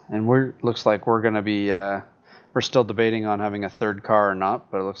 And looks like we're going to be, we're still debating on having a third car or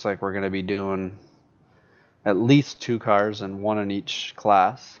not, but it looks like we're going to be doing at least 2 cars and 1 in each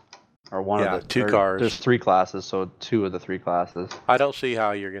class. Or one Yeah, of the 2 cars. There's 3 classes, so 2 of the 3 classes. I don't see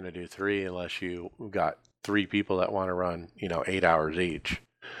how you're going to do 3 unless you got 3 people that want to run, 8 hours each.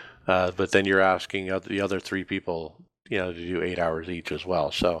 But then you're asking the other 3 people, to do 8 hours each as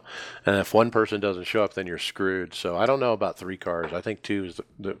well. So, and if one person doesn't show up, then you're screwed. So I don't know about 3 cars. I think 2 is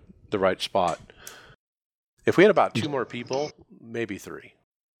the right spot. If we had about 2 more people, maybe 3.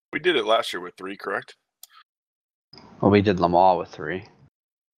 We did it last year with 3, correct? Well, we did Le Mans with 3.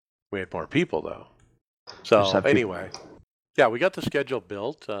 We had more people though. So anyway, yeah, we got the schedule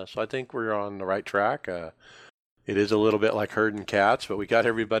built. So I think we're on the right track. It is a little bit like herding cats, but we got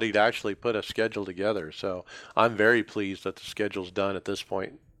everybody to actually put a schedule together. So I'm very pleased that the schedule's done at this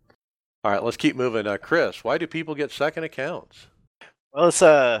point. All right, let's keep moving. Chris, why do people get second accounts? Well,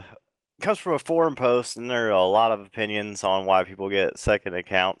 it comes from a forum post, and there are a lot of opinions on why people get second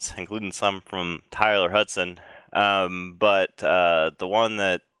accounts, including some from Tyler Hudson. But the one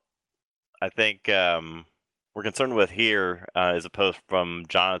that I think we're concerned with here is a post from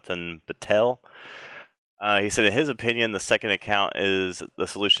Jonathan Battelle. He said, in his opinion, the second account is the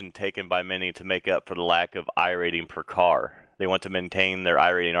solution taken by many to make up for the lack of iRating per car. They want to maintain their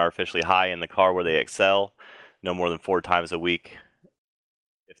iRating artificially high in the car where they excel, no more than 4 times a week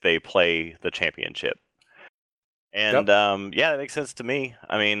if they play the championship. And yeah, that makes sense to me.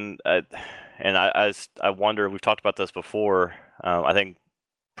 I mean, and I wonder, we've talked about this before, I think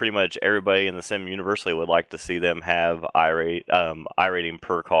pretty much everybody in the sim universally would like to see them have iRating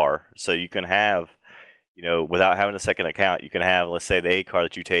per car. So you can have, without having a second account, you can have, let's say, the A car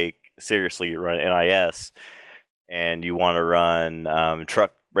that you take seriously, you run NIS, and you want to run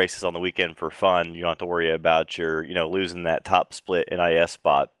truck races on the weekend for fun. You don't have to worry about your, losing that top split NIS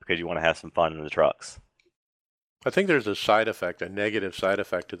spot because you want to have some fun in the trucks. I think there's a negative side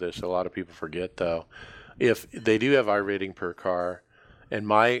effect to this. A lot of people forget, though. If they do have iRating per car, and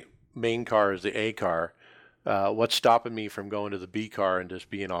my main car is the A car, what's stopping me from going to the B car and just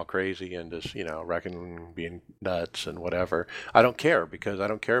being all crazy and just, wrecking, being nuts and whatever? I don't care, because I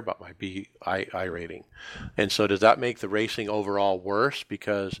don't care about my I rating. And so does that make the racing overall worse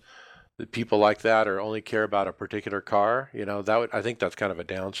because the people like that or only care about a particular car? I think that's kind of a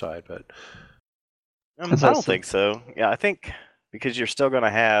downside, but I don't think so. Yeah, I think because you're still going to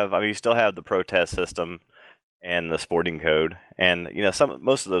have, you still have the protest system and the sporting code, and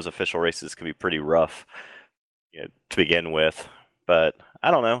most of those official races can be pretty rough to begin with. But I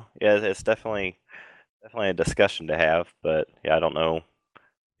don't know. Yeah, it's definitely a discussion to have. But yeah, I don't know.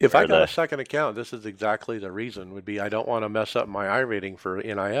 If I got a second account, this is exactly the reason. Would be I don't want to mess up my iRating for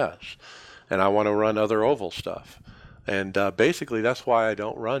NIS, and I want to run other oval stuff. And basically, that's why I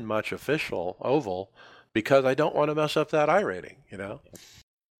don't run much official oval, because I don't want to mess up that iRating.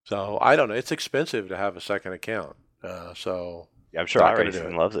 So I don't know. It's expensive to have a second account. So yeah, I'm sure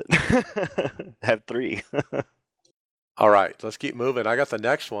iRacing loves it. Have 3. All right, let's keep moving. I got the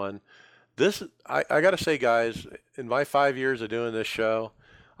next one. I got to say, guys, in my 5 years of doing this show,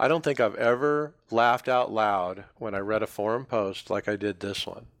 I don't think I've ever laughed out loud when I read a forum post like I did this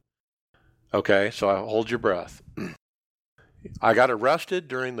one. Okay, so hold your breath. I got arrested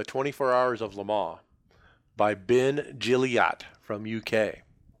during the 24 hours of Le Mans by Ben Gilliatt from UK.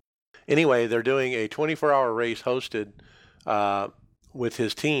 Anyway, they're doing a 24-hour race hosted with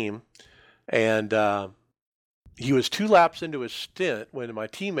his team, and he was 2 laps into his stint when my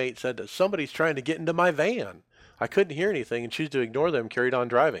teammate said that somebody's trying to get into my van. I couldn't hear anything and chose to ignore them, carried on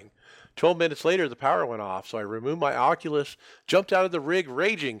driving. 12 minutes later, the power went off, so I removed my Oculus, jumped out of the rig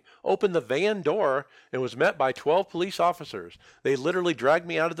raging, opened the van door, and was met by 12 police officers. They literally dragged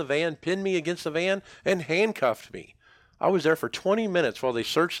me out of the van, pinned me against the van, and handcuffed me. I was there for 20 minutes while they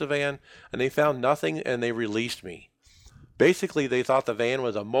searched the van, and they found nothing, and they released me. Basically, they thought the van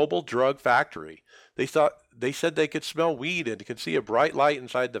was a mobile drug factory. They said they could smell weed and could see a bright light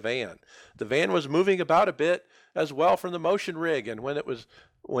inside the van. The van was moving about a bit as well from the motion rig, and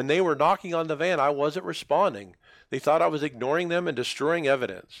when they were knocking on the van, I wasn't responding. They thought I was ignoring them and destroying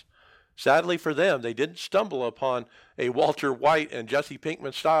evidence. Sadly for them, they didn't stumble upon a Walter White and Jesse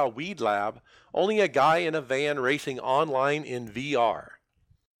Pinkman style weed lab, only a guy in a van racing online in VR.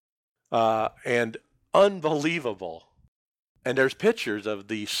 And unbelievable. And there's pictures of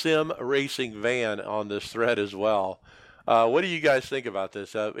the sim racing van on this thread as well. What do you guys think about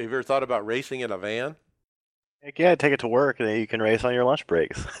this? Have you ever thought about racing in a van? Heck yeah, take it to work, and then you can race on your lunch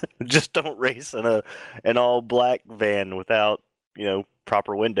breaks. Just don't race in an all black van without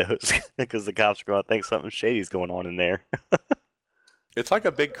proper windows, because the cops are going to think something shady's going on in there. It's like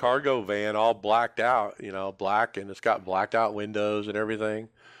a big cargo van, all blacked out, black, and it's got blacked out windows and everything.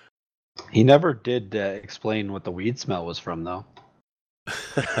 He never did explain what the weed smell was from, though.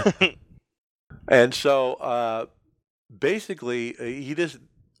 And so basically,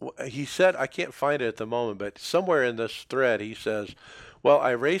 he said, I can't find it at the moment, but somewhere in this thread he says, well,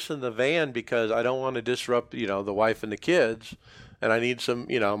 I race in the van because I don't want to disrupt, the wife and the kids, and I need some,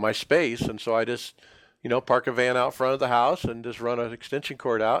 my space, and so I just, park a van out front of the house and just run an extension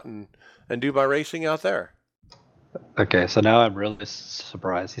cord out and do my racing out there. Okay, so now I'm really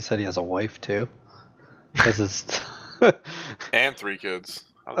surprised. He said he has a wife too. This is. And 3 kids.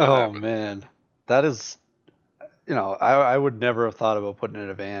 How did that Oh happen? man, that is. I would never have thought about putting it in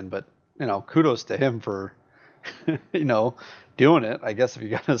a van, but kudos to him for, doing it. I guess if you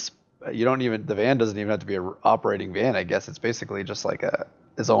got the van doesn't even have to be an operating van. I guess it's basically just like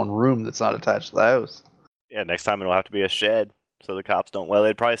his own room that's not attached to the house. Yeah, next time it'll have to be a shed, so the cops don't. Well,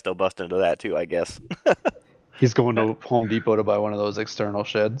 they'd probably still bust into that too, I guess. He's going to Home Depot to buy one of those external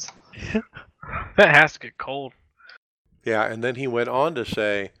sheds. That has to get cold. Yeah, and then he went on to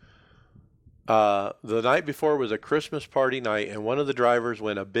say, the night before was a Christmas party night, and one of the drivers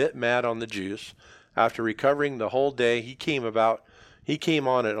went a bit mad on the juice. After recovering the whole day, he came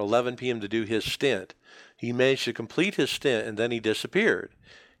on at 11 p.m. to do his stint. He managed to complete his stint, and then he disappeared.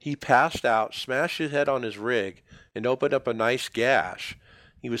 He passed out, smashed his head on his rig, and opened up a nice gash.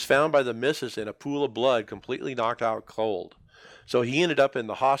 He was found by the missus in a pool of blood, completely knocked out cold. So he ended up in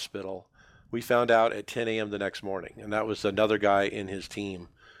the hospital. We found out at 10 a.m. the next morning, and that was another guy in his team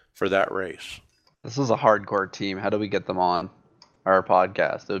for that race. This is a hardcore team. How do we get them on our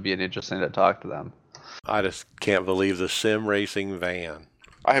podcast? It would be interesting to talk to them. I just can't believe the sim racing van.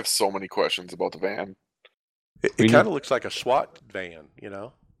 I have so many questions about the van. It kind of looks like a SWAT van,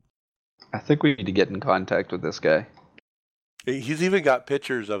 I think we need to get in contact with this guy. He's even got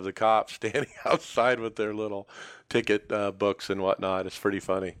pictures of the cops standing outside with their little ticket books and whatnot. It's pretty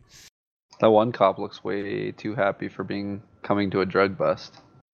funny. That one cop looks way too happy for coming to a drug bust.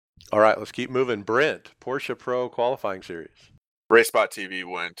 All right, let's keep moving. Brent, Porsche Pro qualifying series. RaceSpot TV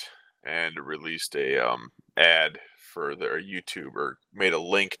went and released a ad for their YouTube, or made a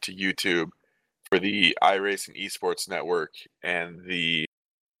link to YouTube for the iRacing Esports Network and the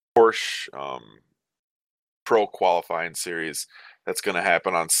Porsche Pro qualifying series that's going to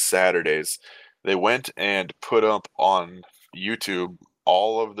happen on Saturdays. They went and put up on YouTube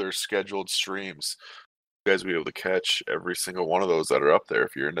all of their scheduled streams. You guys will be able to catch every single one of those that are up there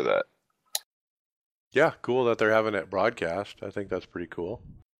if you're into that. Yeah, cool that they're having it broadcast. I think that's pretty cool.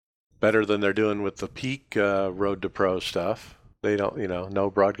 Better than they're doing with the Peak Road to Pro stuff. They don't, no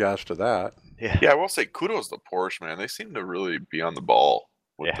broadcast of that. Yeah, I will say kudos to Porsche, man. They seem to really be on the ball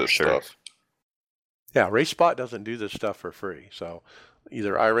with this stuff. Yeah, RaceSpot doesn't do this stuff for free. So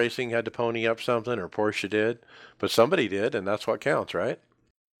either iRacing had to pony up something or Porsche did, but somebody did, and that's what counts, right?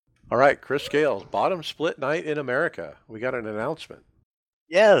 All right, Chris Scales, bottom split night in America. We got an announcement.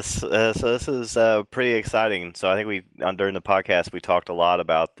 Yes, so this is pretty exciting. So I think during the podcast we talked a lot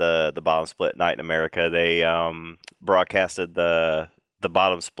about the bottom split night in America. They broadcasted the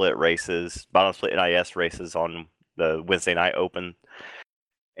bottom split NIS races on the Wednesday night open,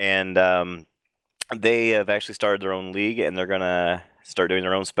 and they have actually started their own league, and they're gonna start doing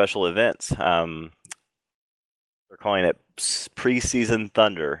their own special events. They're calling it Preseason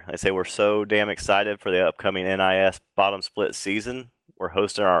Thunder. I say we're so damn excited for the upcoming NIS bottom split season. We're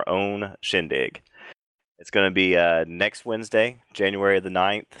hosting our own shindig. It's going to be next Wednesday, January the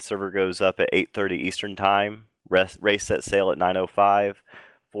 9th. Server goes up at 8:30 Eastern Time. Race set sail at 9:05.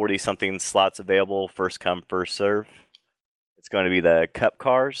 40-something slots available. First come, first serve. It's going to be the Cup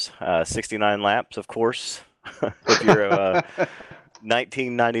cars. 69 laps, of course. If you're a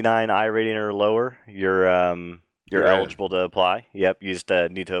 1999 I rating or lower, you're eligible to apply. Yep, you just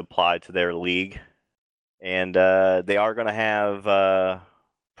need to apply to their league. And they are going to have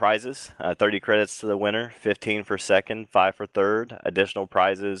prizes, 30 credits to the winner, 15 for second, 5 for third. Additional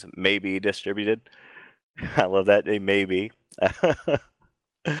prizes may be distributed. I love that, they may be.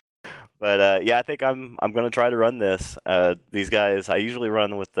 But yeah, I think I'm going to try to run this. These guys, I usually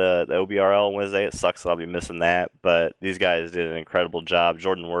run with the OBRL on Wednesday. It sucks that I'll be missing that, but these guys did an incredible job.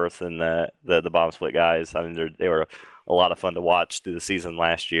 Jordan Worth and the bottom split guys, I mean, they were a lot of fun to watch through the season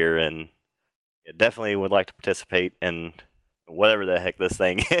last year, and definitely would like to participate in whatever the heck this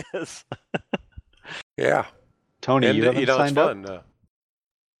thing is. Yeah. Tony, And you haven't it's signed up? fun.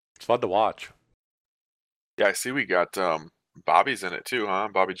 It's fun to watch. Yeah, I see we got Bobby's in it too, huh?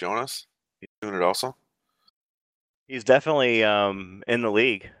 Bobby Jonas. He's doing it also. He's definitely in the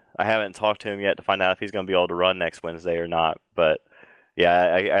league. I haven't talked to him yet to find out if he's going to be able to run next Wednesday or not. But yeah,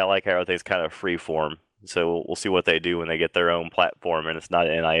 I like how everything's kind of free form. So we'll see what they do when they get their own platform and it's not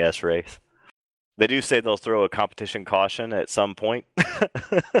an NIS race. They do say they'll throw a competition caution at some point.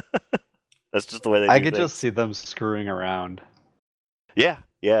 That's just the way they do I could things. just see them screwing around. Yeah,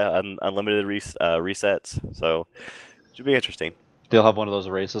 unlimited resets. So should be interesting. They'll have one of those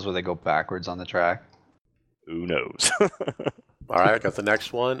races where they go backwards on the track. Who knows? All right, I got the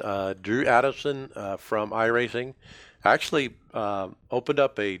next one. Drew Addison from iRacing actually opened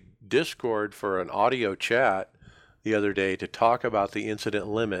up a Discord for an audio chat the other day to talk about the incident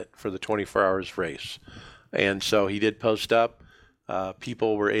limit for the 24 hours race. And so he did post up.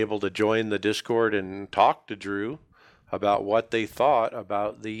 People were able to join the Discord and talk to Drew about what they thought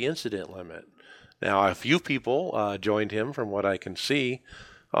about the incident limit. Now, a few people joined him from what I can see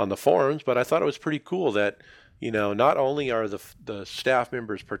on the forums, but I thought it was pretty cool that, not only are the staff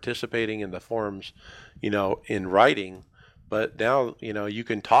members participating in the forums, in writing, but now, you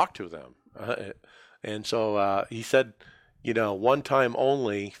can talk to them. And so he said, one time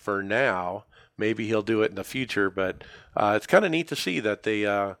only for now. Maybe he'll do it in the future, but it's kind of neat to see that they,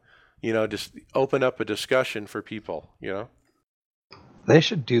 just open up a discussion for people, They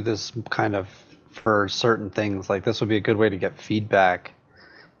should do this kind of for certain things. Like this would be a good way to get feedback.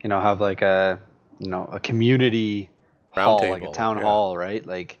 Have like a community hall, like a Roundtable, town yeah. hall, right?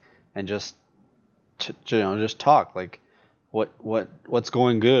 Like, and just just talk. Like, what's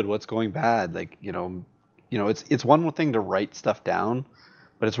going good, what's going bad. Like, it's one thing to write stuff down,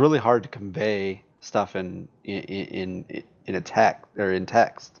 but it's really hard to convey stuff in a text or in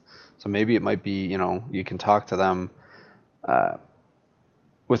text. So maybe it might be, you can talk to them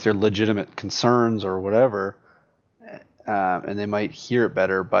with your legitimate concerns or whatever, and they might hear it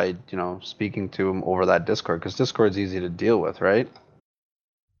better by speaking to them over that Discord, because Discord's easy to deal with, right?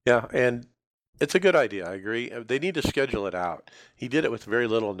 Yeah, and it's a good idea. I agree. They need to schedule it out. He did it with very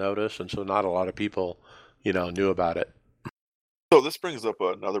little notice, and so not a lot of people, knew about it. So this brings up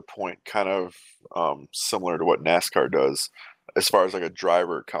another point, kind of similar to what NASCAR does, as far as like a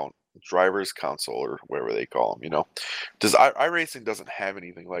driver's council or whatever they call them. Does iRacing doesn't have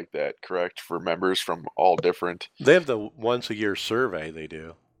anything like that, correct? For members from all different. They have the once a year survey. They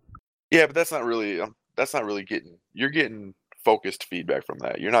do. Yeah, but that's not really getting. You're getting focused feedback from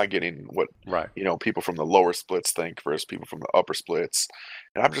that. You're not getting what Right. people from the lower splits think versus people from the upper splits.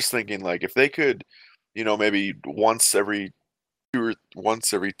 And I'm just thinking, like, if they could, maybe once every 2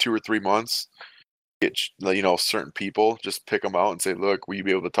 or 3 months, get certain people, just pick them out and say, look, will you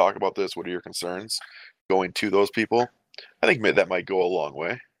be able to talk about this? What are your concerns? Going to those people, I think that might go a long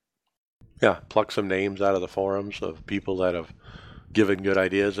way. Yeah, pluck some names out of the forums of people that have given good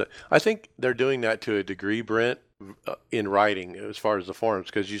ideas. I think they're doing that to a degree, Brent, in writing as far as the forums,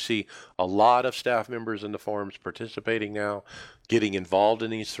 because you see a lot of staff members in the forums participating now, getting involved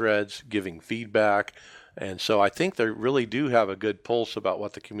in these threads, giving feedback. And so I think they really do have a good pulse about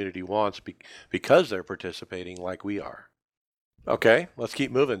what the community wants because they're participating like we are. Okay, let's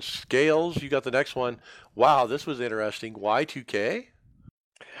keep moving. Scales, you got the next one. Wow, this was interesting. Y2K?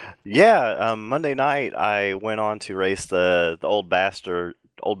 Yeah, Monday night I went on to race the old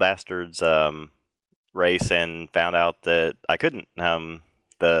bastards race and found out that I couldn't.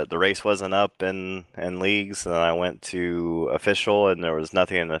 The race wasn't up in leagues, and I went to official, and there was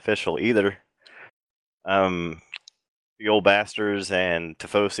nothing in official either. The old bastards and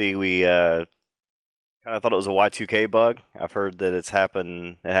Tifosi, we kind of thought it was a Y2K bug. I've heard that it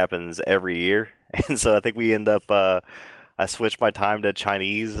happens every year, and so I think we end up. I switched my time to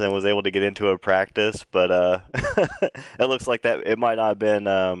Chinese and was able to get into a practice, but it looks like that it might not have been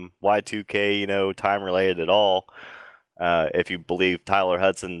Y2K, time related at all. If you believe Tyler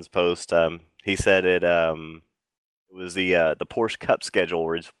Hudson's post, he said it was the Porsche Cup schedule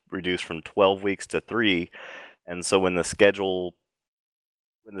was reduced from 12 weeks to 3, and so when the schedule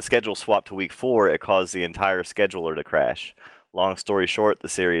swapped to week 4, it caused the entire scheduler to crash. Long story short, the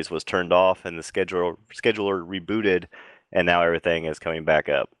series was turned off and the scheduler rebooted, and now everything is coming back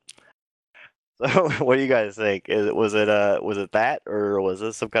up. So, what do you guys think? Was it that, or was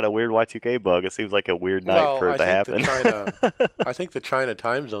this some kind of weird Y2K bug? It seems like a weird night for it to happen. I think the China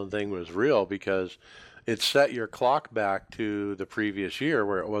time zone thing was real because it set your clock back to the previous year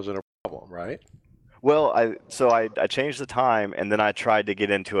where it wasn't a problem, right? Well, I changed the time, and then I tried to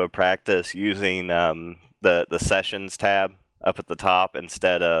get into a practice using the sessions tab up at the top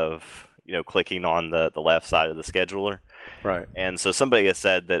instead of clicking on the left side of the scheduler. Right. And so somebody has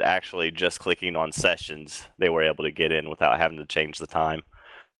said that actually just clicking on sessions, they were able to get in without having to change the time.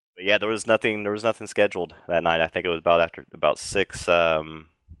 But yeah, there was nothing scheduled that night. I think it was about 6 or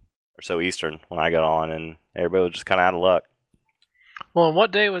so Eastern when I got on, and everybody was just kind of out of luck. Well, and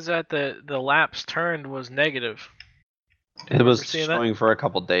what day was that the laps turned was negative? It was showing for a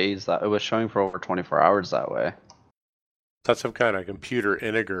couple days. It was showing for over 24 hours that way. That's some kind of computer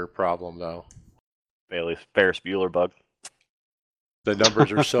integer problem, though. Ferris Bueller bug. The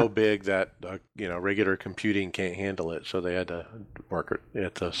numbers are so big that regular computing can't handle it, so they had to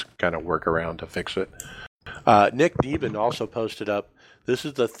kind of work around to fix it. Nick Deben also posted up. This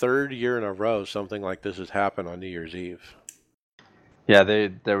is the third year in a row something like this has happened on New Year's Eve. Yeah,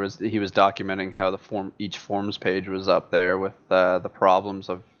 he was documenting how each forms page was up there with the problems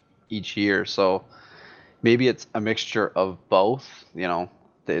of each year. So maybe it's a mixture of both. Did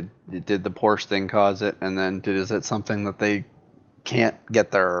the Porsche thing cause it, and then is it something that they can't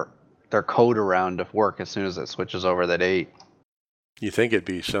get their code around to work as soon as it switches over the date? You think it'd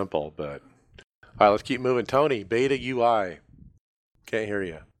be simple, but all right, let's keep moving. Tony, Beta UI. Can't hear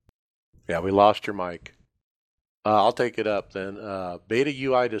you. Yeah, we lost your mic. I'll take it up then. Beta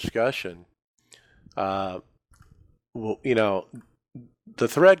UI discussion. The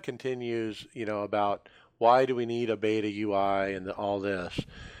thread continues, about why do we need a Beta UI and all this.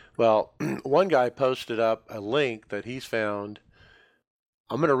 Well, one guy posted up a link that he's found.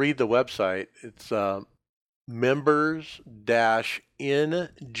 I'm going to read the website. It's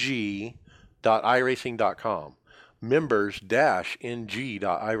members-ng.iracing.com.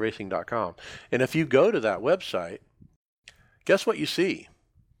 members-ng.iracing.com. And if you go to that website, guess what you see?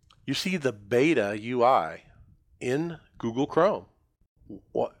 You see the Beta UI in Google Chrome.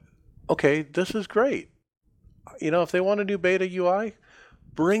 What? Okay, this is great. If they want to do Beta UI,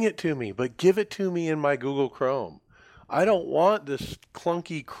 bring it to me, but give it to me in my Google Chrome. I don't want this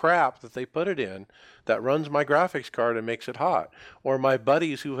clunky crap that they put it in that runs my graphics card and makes it hot, or my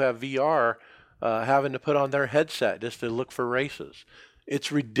buddies who have VR having to put on their headset just to look for races.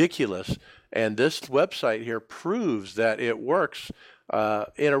 It's ridiculous, and this website here proves that it works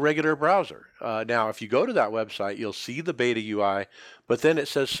in a regular browser. Now, if you go to that website, you'll see the Beta UI, but then it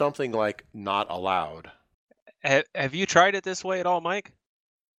says something like not allowed. Have you tried it this way at all, Mike?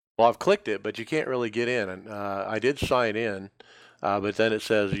 Well, I've clicked it, but you can't really get in. And I did sign in, but then it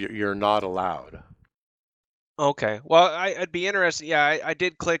says you're not allowed. Okay. Well, I'd be interested. Yeah, I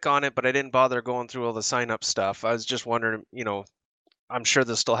did click on it, but I didn't bother going through all the sign-up stuff. I was just wondering, I'm sure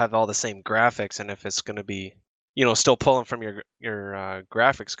they'll still have all the same graphics, and if it's going to be, still pulling from your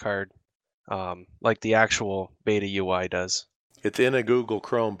graphics card, like the actual Beta UI does. It's in a Google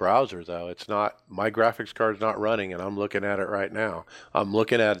Chrome browser, though. It's not, my graphics card's not running, and I'm looking at it right now. I'm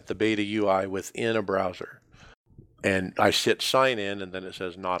looking at the Beta UI within a browser. And I hit sign in, and then it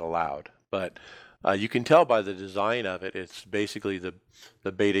says not allowed. But you can tell by the design of it, it's basically the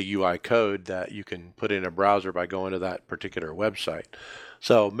Beta UI code that you can put in a browser by going to that particular website.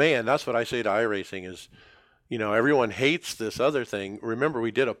 So, man, that's what I say to iRacing is, everyone hates this other thing. Remember,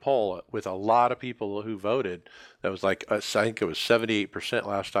 we did a poll with a lot of people who voted. That was like, I think it was 78%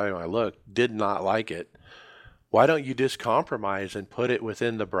 last time I looked, did not like it. Why don't you just compromise and put it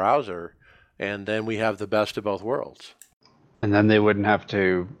within the browser, and then we have the best of both worlds? And then they wouldn't have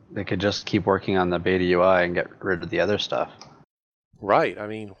to, they could just keep working on the Beta UI and get rid of the other stuff. Right. I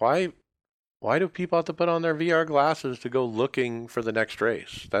mean, why do people have to put on their VR glasses to go looking for the next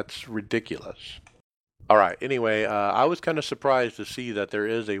race? That's ridiculous. All right. Anyway, I was kind of surprised to see that there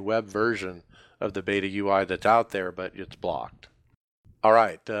is a web version of the Beta UI that's out there, but it's blocked. All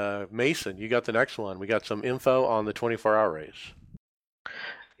right. Mason, you got the next one. We got some info on the 24-hour race.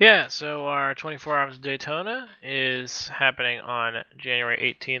 Yeah, so our 24 Hours of Daytona is happening on January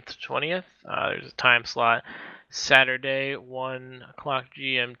 18th to 20th. There's a time slot Saturday, 1 o'clock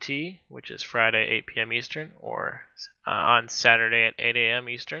GMT, which is Friday, 8 p.m. Eastern, or on Saturday at 8 a.m.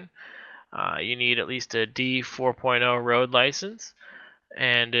 Eastern. You need at least a D 4.0 road license,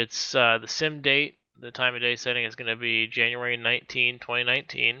 and it's the sim date. The time of day setting is going to be January 19,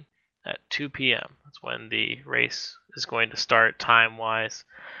 2019 at 2 p.m. That's when the race is going to start time-wise.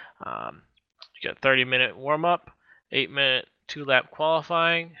 You got 30-minute warm-up, 8-minute 2-lap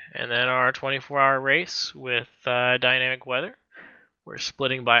qualifying, and then our 24-hour race with dynamic weather. We're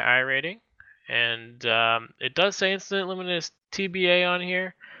splitting by iRating, and it does say incident limit is TBA on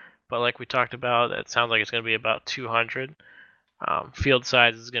here, but like we talked about, it sounds like it's going to be about 200. Field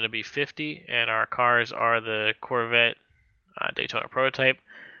size is going to be 50, and our cars are the Corvette Daytona prototype,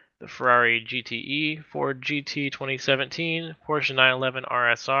 the Ferrari GTE, Ford GT 2017, Porsche 911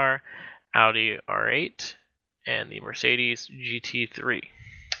 RSR, Audi R8, and the Mercedes GT3.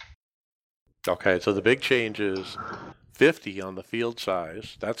 Okay, so the big change is 50 on the field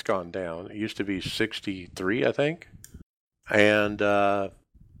size. That's gone down. It used to be 63, I think. And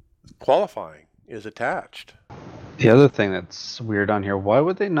qualifying is attached. The other thing that's weird on here, why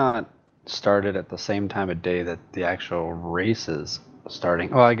would they not start it at the same time of day that the actual race is starting?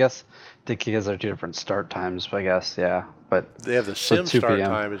 Well, I guess because they're two different start times, I guess, yeah. But They have the so sim 2 start p.m.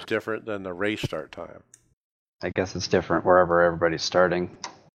 time is different than the race start time. I guess it's different wherever everybody's starting.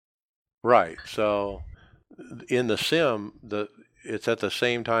 Right. So in the sim, it's at the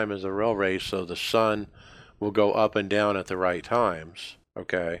same time as the real race, so the sun will go up and down at the right times.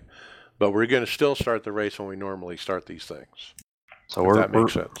 Okay. But we're going to still start the race when we normally start these things. So If that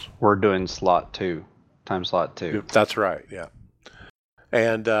makes sense. we're doing slot 2, time slot 2. That's right. Yeah.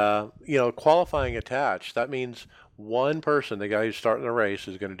 And qualifying attached, that means one person, the guy who's starting the race,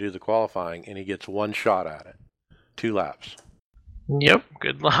 is going to do the qualifying, and he gets one shot at it, 2 laps. Yep.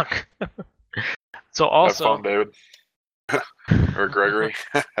 Good luck. So Have also, fun, David. Or Gregory.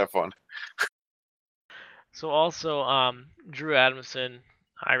 Have fun. So also, Drew Adamson,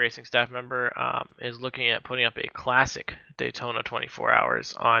 iRacing staff member, is looking at putting up a classic Daytona 24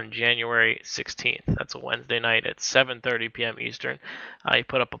 hours on January 16th. That's a Wednesday night at 7:30 p.m. Eastern. He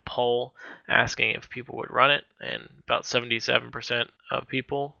put up a poll asking if people would run it, and about 77% of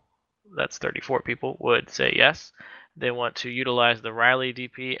people, that's 34 people, would say yes. They want to utilize the Riley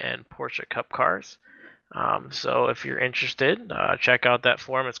DP and Porsche Cup cars. So if you're interested, check out that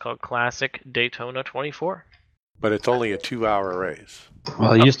forum. It's called Classic Daytona 24. But it's only a 2-hour race.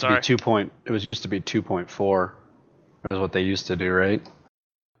 Well, it used to sorry. be 2 point. It was used to be 2.4. Is what they used to do, right?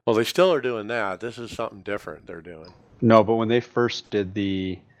 Well, they still are doing that. This is something different they're doing. No, but when they first did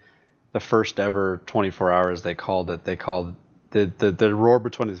the first ever 24 hours, they called the roar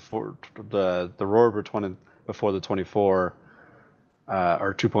between the roar between before the 24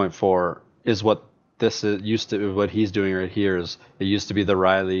 or 2.4 is what this is, used to, what he's doing right here is, it used to be the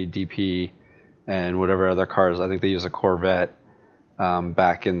Riley DP and whatever other cars. I think they use a Corvette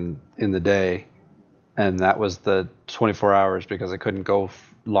back in the day, and that was the 24 hours because it couldn't go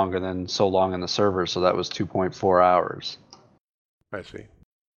longer than so long in the server, so that was 2.4 hours. I see.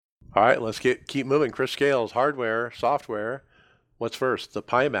 All right, let's keep moving. Chris Scales, hardware, software. What's first? The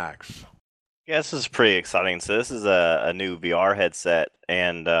Pimax. Yeah, this is pretty exciting. So this is a new VR headset,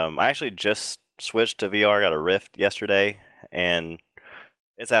 and I actually just switched to VR. Got a Rift yesterday, and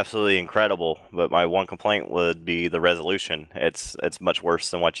it's absolutely incredible. But my one complaint would be the resolution. It's much worse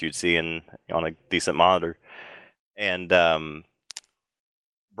than what you'd see on a decent monitor. And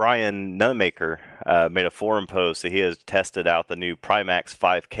Brian Nunmaker made a forum post that he has tested out the new Primax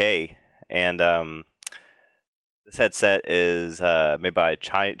 5K, and this headset is made by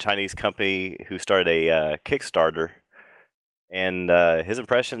a Chinese company who started a Kickstarter, and his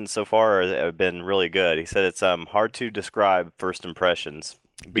impressions so far have been really good. He said it's hard to describe first impressions.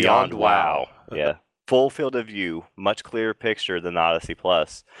 Beyond wow. Yeah. Full field of view, much clearer picture than the Odyssey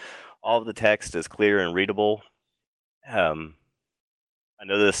Plus. All of the text is clear and readable. I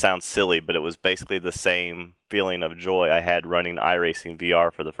know this sounds silly, but it was basically the same feeling of joy I had running iRacing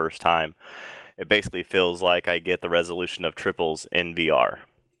VR for the first time. It basically feels like I get the resolution of triples in VR.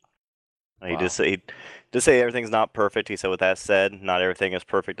 He just say everything's not perfect. He said, with that said, not everything is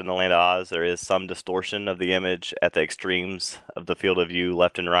perfect in the land of Oz. There is some distortion of the image at the extremes of the field of view,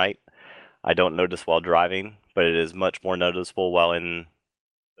 left and right. I don't notice while driving, but it is much more noticeable while in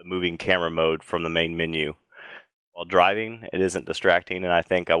the moving camera mode from the main menu. While driving, it isn't distracting, and I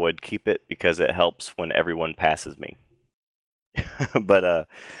think I would keep it because it helps when everyone passes me. But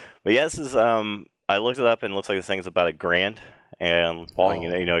yeah, this is I looked it up and it looks like this thing's about $1,000, and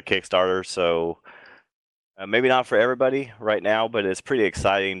a Kickstarter. So maybe not for everybody right now, but it's pretty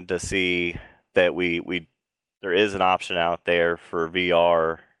exciting to see that there is an option out there for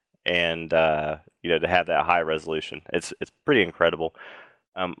VR, and to have that high resolution. It's pretty incredible.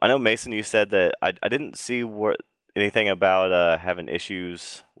 I know, Mason, you said that I didn't see anything about having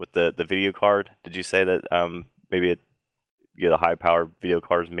issues with the video card. Did you say that maybe the high power video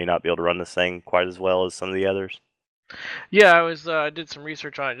cards may not be able to run this thing quite as well as some of the others? Yeah, I did some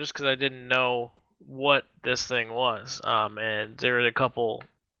research on it just because I didn't know what this thing was. And there were a couple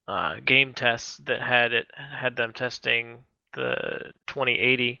game tests that had them testing the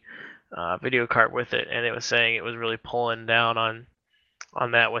 2080 video card with it, and it was saying it was really pulling down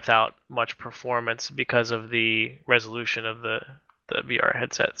on that without much performance because of the resolution of the VR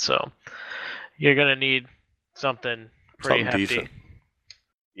headset. So you're gonna need something pretty hefty. Decent.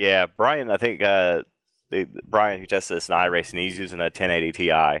 Yeah, Brian, I think Brian, who tested this in iRacing, he's using a 1080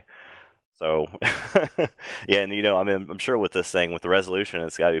 Ti. So, yeah, and I mean, I'm sure with this thing, with the resolution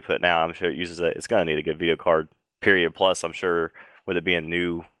it's got to be put now, I'm sure it's going to need a good video card. Period. Plus, I'm sure with it being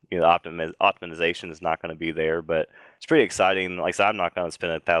new, the optimization is not going to be there, but it's pretty exciting. Like I said, I'm not going to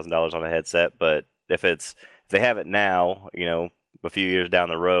spend $1,000 on a headset, but if they have it now, a few years down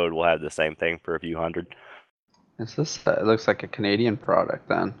the road, we'll have the same thing for a few hundred. Is this? It looks like a Canadian product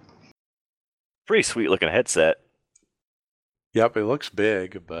then. Pretty sweet looking headset. Yep, it looks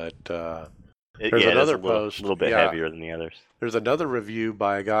big, but It there's is another a little, post. little bit yeah, heavier than the others. There's another review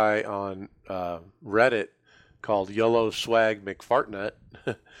by a guy on Reddit called Yellow Swag McFartnut,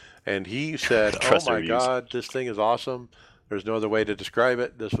 and he said, "Oh Trust my reviews. God, this thing is awesome. There's no other way to describe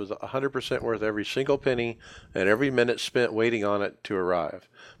it. This was 100% worth every single penny and every minute spent waiting on it to arrive.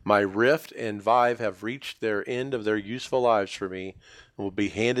 My Rift and Vive have reached their end of their useful lives for me and will be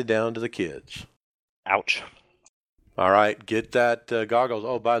handed down to the kids." Ouch. All right, get that goggles.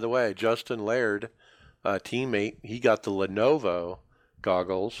 Oh, by the way, Justin Laird, teammate, he got the Lenovo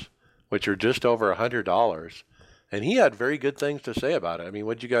goggles, which are just over $100, and he had very good things to say about it. I mean,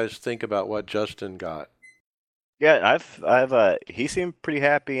 what did you guys think about what Justin got? Yeah, he seemed pretty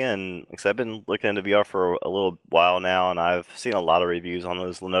happy, and because I've been looking into VR for a little while now, and I've seen a lot of reviews on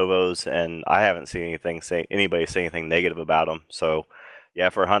those Lenovo's, and I haven't seen anybody say anything negative about them. So, yeah,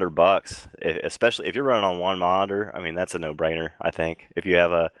 for $100, especially if you're running on one monitor, I mean that's a no-brainer. I think if you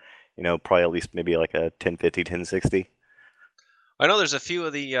have probably at least maybe like a 1050, 1060. I know there's a few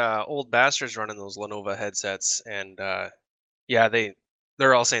of the old bastards running those Lenovo headsets, and yeah,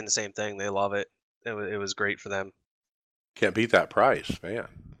 they're all saying the same thing. They love it. It was great for them. Can't beat that price, man.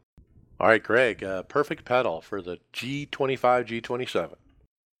 All right, Greg, perfect pedal for the G25, G27.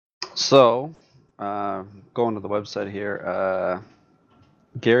 So, going to the website here,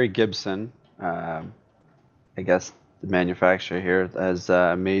 Gary Gibson, I guess the manufacturer here, has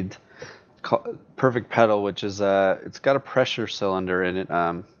made perfect pedal, which is it's got a pressure cylinder in it.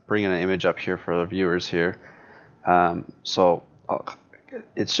 Bringing an image up here for the viewers here. So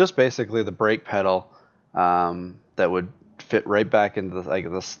it's just basically the brake pedal that would fit right back into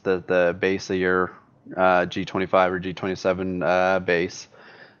the base of your G25 or G27 base,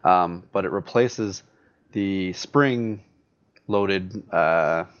 but it replaces the spring-loaded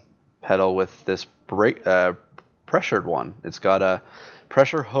pedal with this brake pressured one. It's got a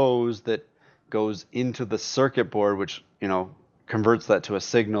pressure hose that goes into the circuit board, which converts that to a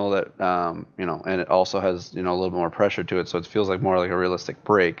signal that and it also has a little more pressure to it, so it feels like more like a realistic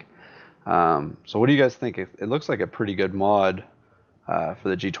brake. So what do you guys think? It looks like a pretty good mod for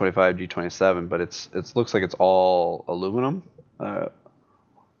the G25, G27, but it looks like it's all aluminum or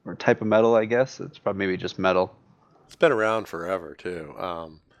type of metal, I guess. It's probably maybe just metal. It's been around forever too.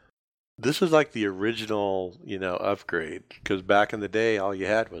 This is like the original, upgrade, because back in the day, all you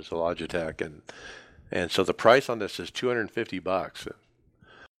had was a Logitech, and so the price on this is $250.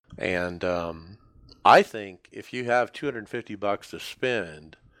 And I think if you have $250 to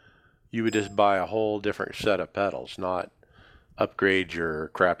spend, you would just buy a whole different set of pedals, not upgrade your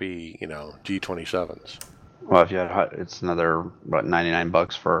crappy, G27s. Well, if you had, it's another about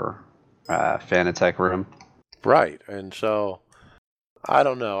 $99 for Fanatec room. Right, and so I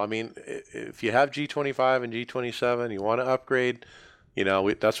don't know. I mean, if you have G25 and G27, you want to upgrade,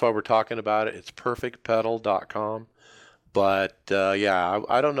 that's why we're talking about it. It's perfectpedal.com. But yeah,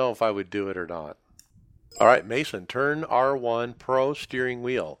 I don't know if I would do it or not. All right, Mason, Turn R1 Pro steering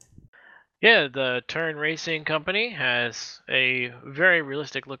wheel. Yeah, the Turn Racing company has a very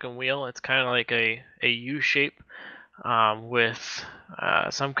realistic looking wheel. It's kind of like a U shape with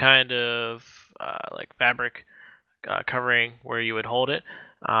some kind of like fabric covering where you would hold it.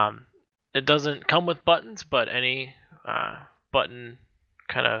 It doesn't come with buttons, but any button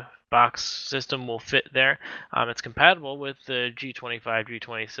kind of box system will fit there. It's compatible with the G25,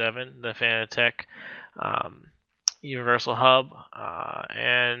 G27, the Fanatec Universal Hub,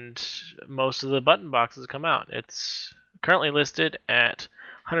 and most of the button boxes come out. It's currently listed at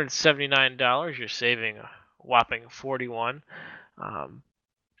 $179. You're saving a whopping $41,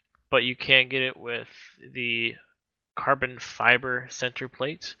 but you can get it with the carbon fiber center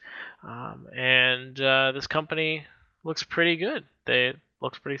plates, and this company looks pretty good.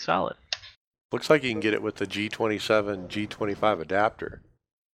 Looks pretty solid. Looks like you can get it with the G27, G25 adapter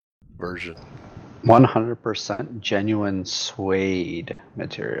version. 100% genuine suede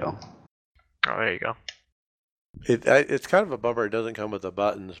material. Oh, there you go. It's kind of a bummer it doesn't come with the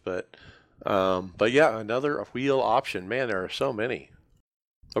buttons, but yeah, another wheel option. Man, there are so many.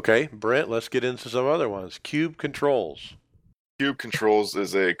 Okay, Brent, let's get into some other ones. Cube Controls. Cube Controls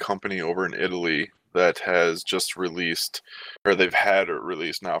is a company over in Italy that has just released, or they've had it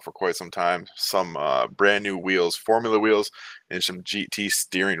released now for quite some time, some brand new wheels, Formula wheels, and some GT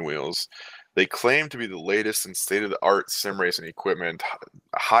steering wheels. They claim to be the latest and state-of-the-art sim racing equipment,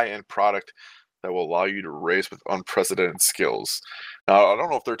 a high-end product that will allow you to race with unprecedented skills. Now, I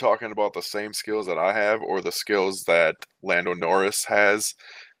don't know if they're talking about the same skills that I have or the skills that Lando Norris has,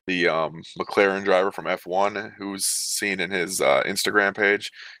 the McLaren driver from F1, who's seen in his Instagram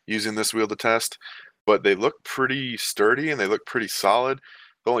page using this wheel to test. But they look pretty sturdy and they look pretty solid.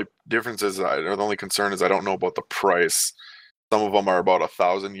 The only difference is, or the only concern is, I don't know about the price. Some of them are about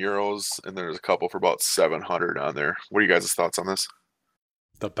 €1,000, and there's a couple for about 700 on there. What are you guys' thoughts on this?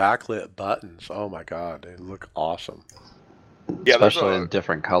 The backlit buttons, oh my god, they look awesome. Yeah, Especially in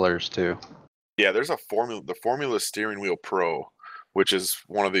different colors too. Yeah, there's the Formula Steering Wheel Pro, which is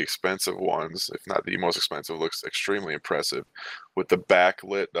one of the expensive ones, if not the most expensive. Looks extremely impressive with the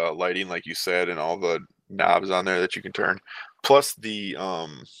backlit lighting, like you said, and all the knobs on there that you can turn. Plus the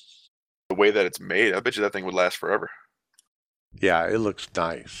way that it's made, I bet you that thing would last forever. Yeah, it looks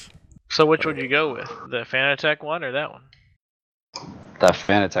nice. So which would you go with? The Fanatec one or that one? The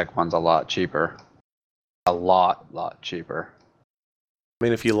Fanatec one's a lot cheaper. A lot cheaper. I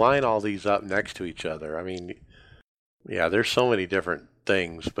mean, if you line all these up next to each other, I mean, yeah, there's so many different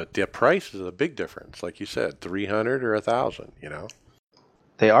things, but the price is a big difference. Like you said, 300 or 1,000, you know?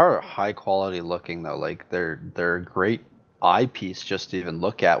 They are high quality looking though. Like they're a great eyepiece just to even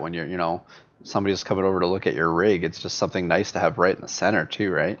look at when you're, somebody's coming over to look at your rig. It's just something nice to have right in the center too,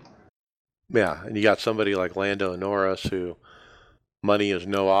 right? Yeah, and you got somebody like Lando Norris who money is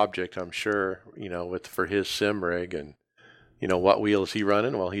no object, I'm sure, for his sim rig, and what wheel is he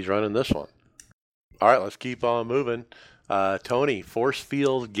running? Well, he's running this one. All right, let's keep on moving. Tony, Force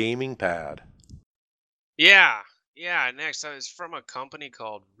Field Gaming Pad. Yeah. Next, it's from a company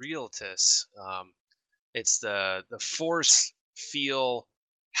called Realtus. It's the Force Feel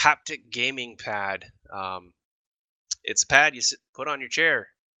Haptic Gaming Pad. It's a pad you put on your chair.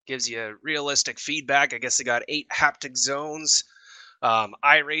 Gives you realistic feedback. I guess they got 8 haptic zones.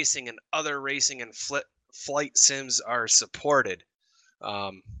 iRacing and other racing and flight sims are supported.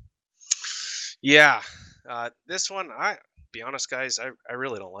 This one, be honest, guys, I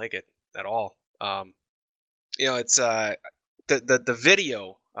really don't like it at all. It's the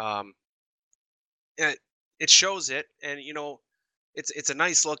video. It shows it, and it's a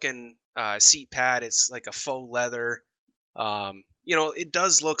nice looking seat pad. It's like a faux leather. It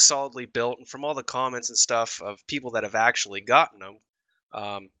does look solidly built, and from all the comments and stuff of people that have actually gotten them,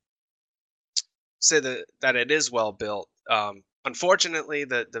 say that it is well built. Unfortunately,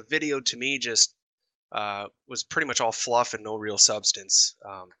 the video to me just was pretty much all fluff and no real substance.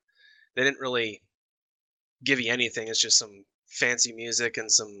 They didn't really give you anything. It's just some fancy music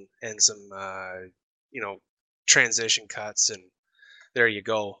and some transition cuts, and there you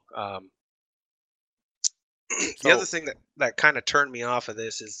go. The other thing that kind of turned me off of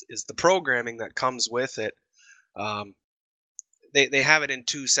this is the programming that comes with it. They have it in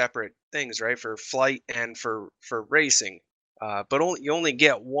 2 separate things, right? For flight and for racing. But you only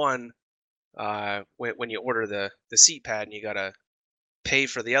get one when you order the seat pad, and you gotta pay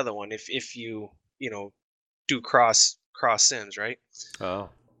for the other one if you do cross sims, right? Oh.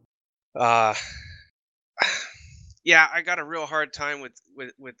 Yeah, I got a real hard time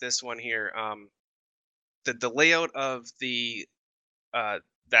with this one here. The layout of the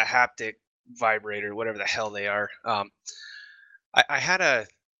haptic vibrator, whatever the hell they are. I had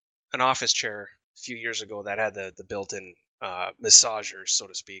an office chair a few years ago that had the built-in massagers, so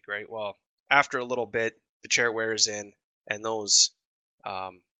to speak, right? Well, after a little bit, the chair wears in, and those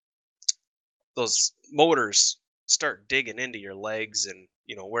motors start digging into your legs, and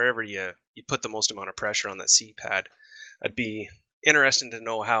wherever you put the most amount of pressure on that seat pad. I'd be interested to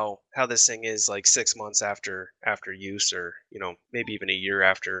know how this thing is like 6 months after use, or maybe even a year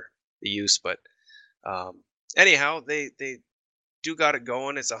after the use. But anyhow, they do got it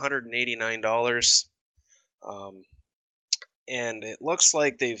going. It's $189, and it looks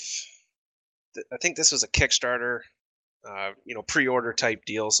like I think this was a Kickstarter, pre-order type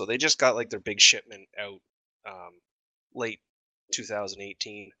deal. So they just got like their big shipment out late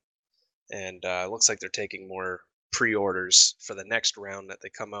 2018, and it looks like they're taking more pre-orders for the next round that they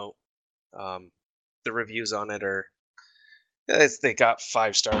come out. The reviews on it are, they got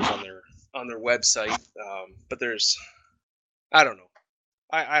 5 stars on their website, but there's, I don't know,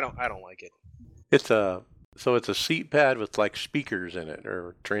 I don't like it. It's a seat pad with like speakers in it,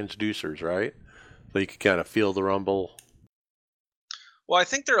 or transducers, right? So you can kind of feel the rumble. Well, I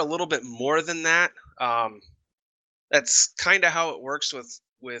think they're a little bit more than that. That's kind of how it works with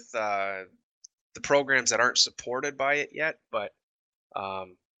the programs that aren't supported by it yet. But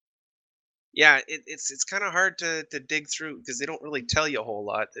yeah, it's kind of hard to dig through because they don't really tell you a whole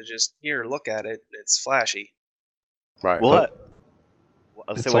lot. They're just here, look at it. It's flashy. Right. Well,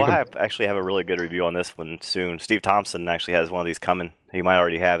 I'll It's say we'll like actually have a really good review on this one soon. Steve Thompson actually has one of these coming. He might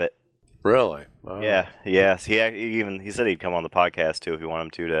already have it. Really? Oh. Yeah, yes. He said he'd come on the podcast too if you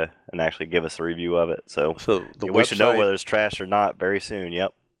want him to and actually give us a review of it. So the we should know website, whether it's trash or not very soon.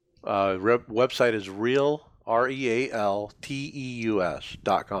 Yep. website is real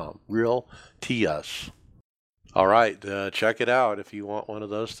RealTeus.com. Real TS. All right, check it out if you want one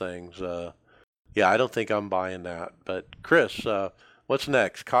of those things. Yeah, I don't think I'm buying that. But Chris, what's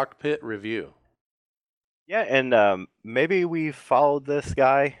next? Cockpit review. Yeah, and maybe we followed this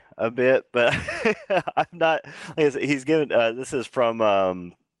guy a bit, but I'm not. He's given. This is from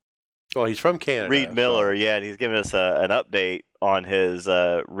Well, he's from Canada. Reed Miller. Yeah, and he's giving us an update on his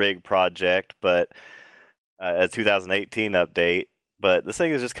rig project, but a 2018 update. But this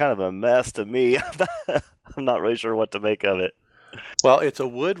thing is just kind of a mess to me. I'm not really sure what to make of it. Well, it's a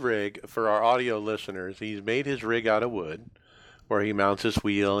wood rig for our audio listeners. He's made his rig out of wood, where he mounts his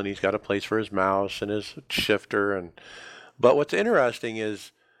wheel, and he's got a place for his mouse and his shifter. But what's interesting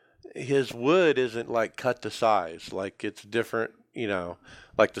is his wood isn't like cut to size. Like it's different,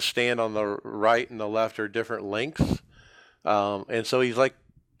 like the stand on the right and the left are different lengths. And so he's like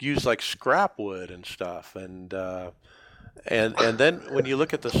used like scrap wood and stuff. And then when you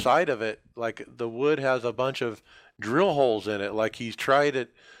look at the side of it, like the wood has a bunch of drill holes in it. Like he's tried it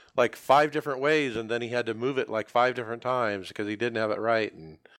like 5 different ways, and then he had to move it like 5 different times because he didn't have it right.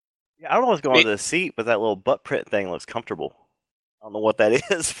 And yeah, I don't know what's going on with the seat, but that little butt print thing looks comfortable. I don't know what that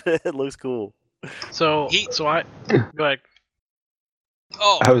is, but it looks cool. So I go ahead.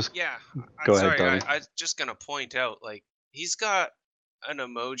 Oh, yeah. Go Sorry, ahead, Tony. I was just gonna point out, like, he's got an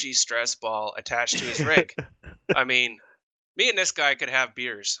emoji stress ball attached to his rig. I mean, me and this guy could have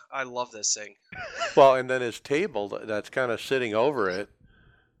beers. I love this thing. well, and then his table that's kind of sitting over it,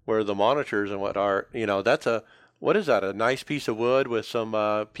 where the monitors and what are, that's what is that? A nice piece of wood with some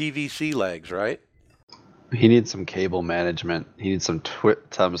PVC legs, right? He needs some cable management. He needs some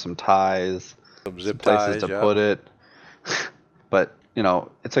ties, Some zip places ties, to put it. But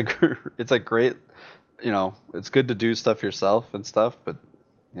it's a great, it's good to do stuff yourself and stuff. But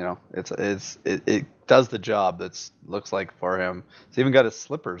it does the job. That's looks like for him. He's even got his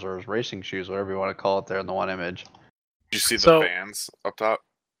slippers or his racing shoes, whatever you want to call it, there in the one image. Did you see the fans up top?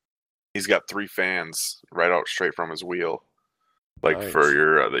 He's got 3 fans right out straight from his wheel, like nice. for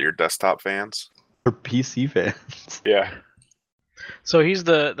your desktop fans. For PC fans. Yeah. So he's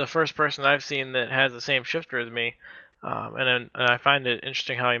the first person I've seen that has the same shifter as me, and I find it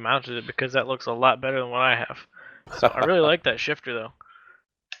interesting how he mounted it because that looks a lot better than what I have. So I really like that shifter though.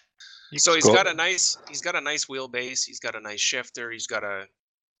 So he's got a nice wheelbase. He's got a nice shifter. He's got a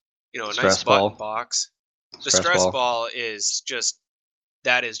nice button box. The stress ball is just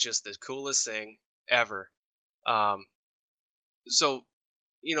the coolest thing ever. So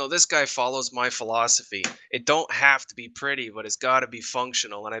this guy follows my philosophy. It don't have to be pretty, but it's got to be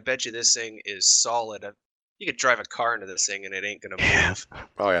functional. And I bet you this thing is solid. You could drive a car into this thing and it ain't gonna move.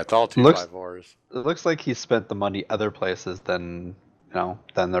 Oh yeah, it's all 2x4s. It looks like he spent the money other places than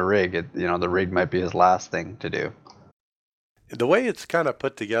the rig. The rig might be his last thing to do. The way it's kind of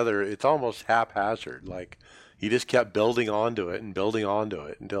put together, it's almost haphazard. Like he just kept building onto it until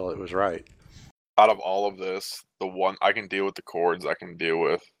it was right. Out of all of this, the one I can deal with the cords, I can deal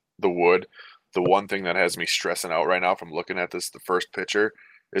with the wood. The one thing that has me stressing out right now from looking at this, the first picture,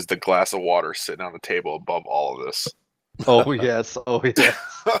 is the glass of water sitting on the table above all of this. Oh yes. Like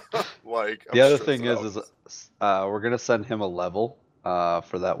the other thing is we're gonna send him a level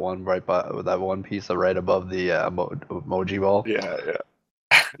for that one that one piece right above the emoji ball. Yeah.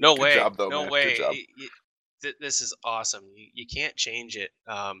 No Good way. job, though, no man. way. Good job. This is awesome. You can't change it.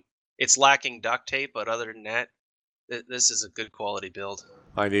 It's lacking duct tape, but other than that, this is a good quality build.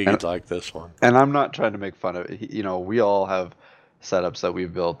 I knew you'd like this one. And I'm not trying to make fun of it. We all have setups that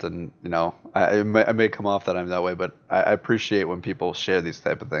we've built, and I may come off that I'm that way, but I appreciate when people share these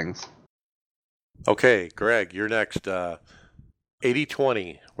type of things. Okay, Greg, you're next.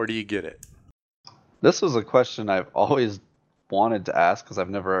 80/20, where do you get it? This was a question I've always wanted to ask because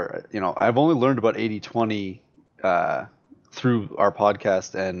I've never, I've only learned about 80/20 through our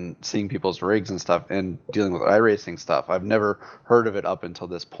podcast and seeing people's rigs and stuff and dealing with iRacing stuff. I've never heard of it up until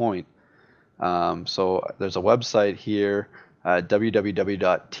this point. So there's a website here,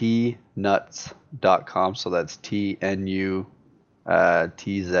 www.tnuts.com. So that's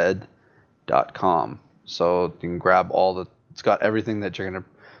TNUTZ.com. So you can grab all the it's got everything that you're gonna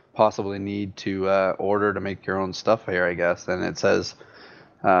possibly need to order to make your own stuff here, I guess. And it says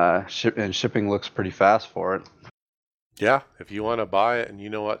shipping looks pretty fast for it. Yeah, if you want to buy it and you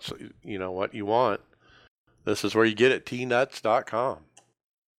know what you want, this is where you get it, tnuts.com.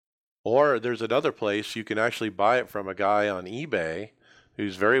 Or there's another place you can actually buy it from a guy on eBay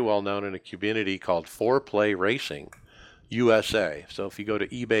who's very well known in a community called 4Play Racing USA. So if you go to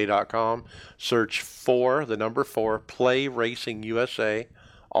ebay.com, search the number 4, Play Racing USA,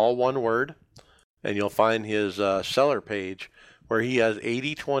 all one word, and you'll find his seller page where he has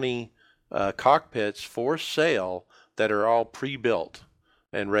 80/20 cockpits for sale that are all pre-built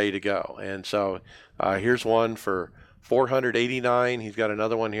and ready to go. And so here's one for $489. He's got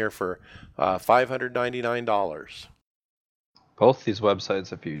another one here for $599. Both these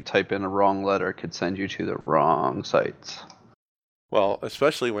websites, if you type in a wrong letter, could send you to the wrong sites. Well,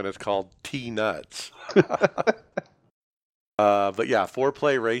 especially when it's called T-Nuts. But yeah,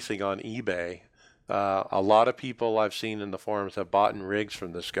 4Play Racing on eBay. A lot of people I've seen in the forums have bought rigs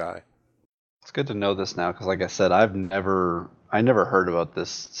from this guy. It's good to know this now, because like I said, I never heard about this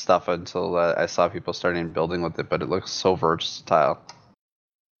stuff until I saw people starting building with it, but it looks so versatile.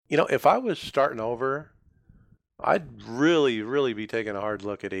 If I was starting over, I'd really, really be taking a hard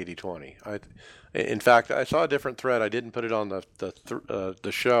look at 80/20. In fact, I saw a different thread. I didn't put it on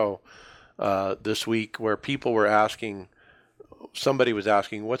the show this week, where people were asking. Somebody was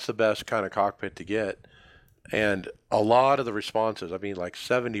asking, "What's the best kind of cockpit to get?" And a lot of the responses, I mean, like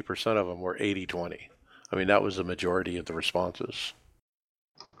 70% of them were 80/20. I mean, that was the majority of the responses.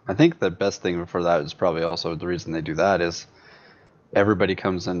 I think the best thing for that is probably also the reason they do that is everybody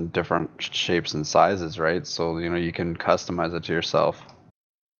comes in different shapes and sizes, right? So, you can customize it to yourself.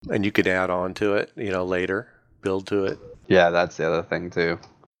 And you could add on to it, later, build to it. Yeah, that's the other thing too.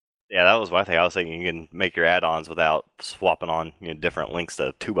 Yeah, that was my thing. I was thinking you can make your add-ons without swapping on different links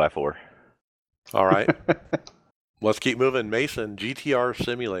to 2x4. All right. Let's keep moving. Mason, GTR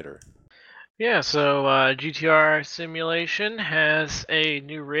Simulator. Yeah, so GTR Simulation has a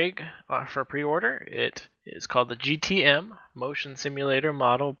new rig for pre-order. It is called the GTM Motion Simulator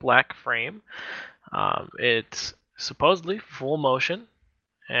Model Black Frame. It's supposedly full motion,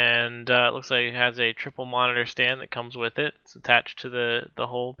 and it looks like it has a triple monitor stand that comes with it. It's attached to the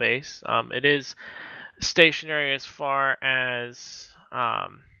whole base. It is stationary as far as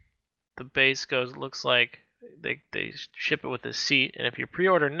the base goes. It looks like they ship it with a seat, and if you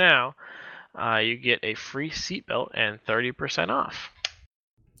pre-order now, you get a free seatbelt and 30% off.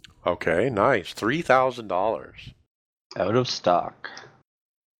 Okay, nice. $3,000. Out of stock.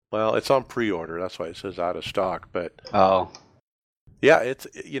 Well, it's on pre-order. That's why it says out of stock. But yeah, it's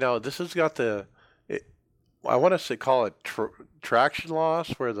this has got I want to call it traction loss,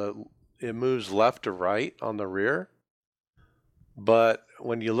 where it moves left to right on the rear. But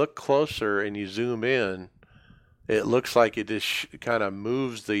when you look closer and you zoom in, it looks like it just kind of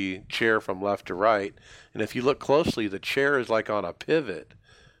moves the chair from left to right. And if you look closely, the chair is like on a pivot.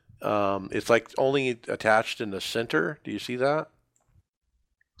 It's like only attached in the center. Do you see that?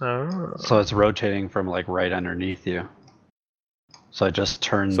 Oh. So it's rotating from like right underneath you. So it just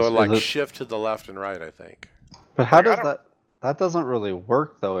turns. So it like shift to the left and right, I think. But how does that doesn't really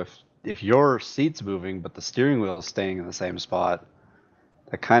work though? If your seat's moving but the steering wheel is staying in the same spot,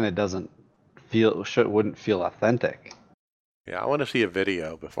 that kind of wouldn't feel authentic. Yeah, I want to see a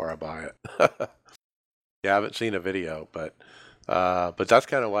video before I buy it. Yeah, I haven't seen a video, but that's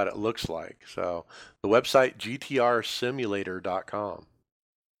kind of what it looks like. So the website gtrsimulator.com,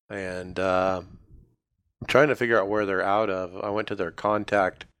 and I'm trying to figure out where they're out of. I went to their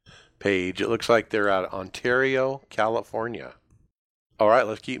contact page. It looks like they're out of Ontario, California. All right,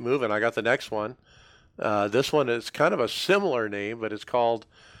 let's keep moving. I got the next one. This one is kind of a similar name, but it's called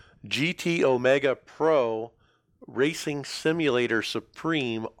GT Omega Pro Racing Simulator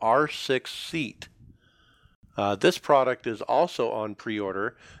Supreme R6 Seat. This product is also on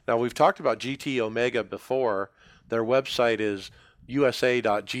pre-order. Now, we've talked about GT Omega before. Their website is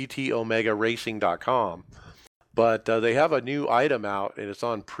usa.gtomegaracing.com. But they have a new item out, and it's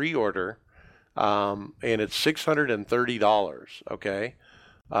on pre-order, and it's $630, okay?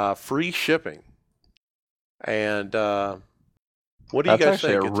 Free shipping. And what do you guys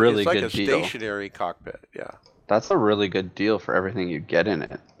think? It's like a stationary cockpit, yeah. That's a really good deal for everything you get in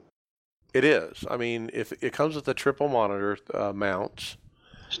it. It is. I mean, if it comes with the triple monitor mounts,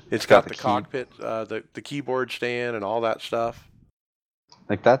 it's got the cockpit, the keyboard stand, and all that stuff.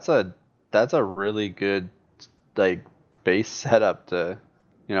 Like that's a really good like base setup to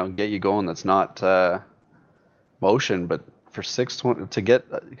get you going. That's not motion, but for $620 to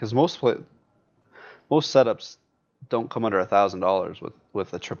get, because most setups don't come under $1,000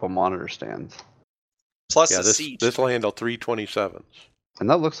 with the triple monitor stands. Plus Yeah, a this seat. this will handle 327s. And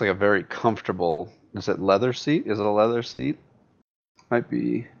that looks like a very comfortable. Is it leather seat? Is it a leather seat? Might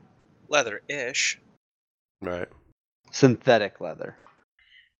be Leather-ish. Right. synthetic leather.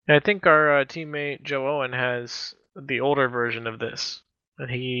 I think our teammate Joe Owen has the older version of this, and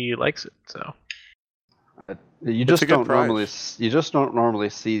he likes it. So You It's just a good don't normally. price. You just don't normally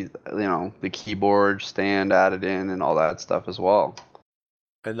see, the keyboard stand added in and all that stuff as well.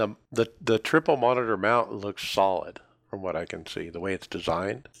 And the triple monitor mount looks solid from what I can see, the way it's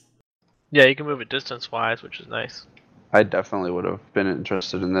designed. yeah, you can move it distance-wise, which is nice. I definitely would have been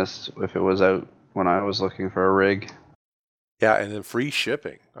interested in this if it was out when I was looking for a rig. Yeah, and then free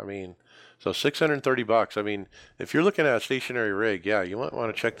shipping. I mean, so $630. I mean, if you're looking at a stationary rig, yeah, you might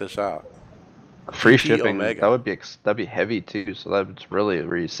want to check this out. Free GT shipping. Omega. That'd be heavy too. So that would really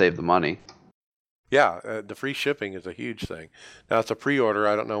where you save the money. Yeah, the free shipping is a huge thing. Now it's a pre-order.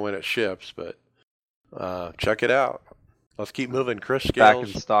 I don't know when it ships, but check it out. Let's keep moving. Chris Back in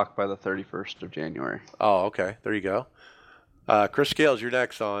Scales. stock by the 31st of January. Oh, okay. There you go. Chris Scales, you're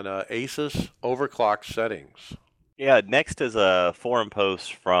next on Asus overclock settings. Yeah, next is a forum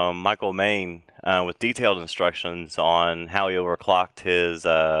post from Michael Main with detailed instructions on how he overclocked his.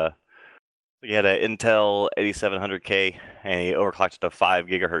 He had an Intel 8700K and he overclocked it to 5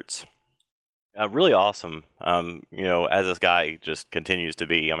 gigahertz. Really awesome. As this guy just continues to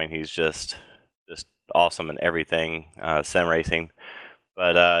be. I mean, he's just awesome in everything sim racing.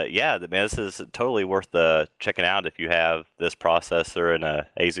 But yeah, man, this is totally worth checking out if you have this processor and a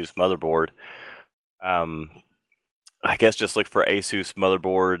Asus motherboard. I guess just look for Asus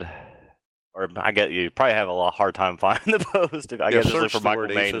motherboard, or I guess you probably have a hard time finding the post. I guess just look search for the Michael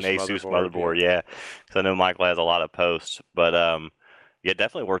word Main and Asus Asus motherboard, yeah. Because I know Michael has a lot of posts, but yeah,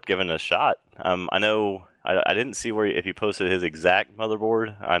 definitely worth giving it a shot. I know I didn't see if he posted his exact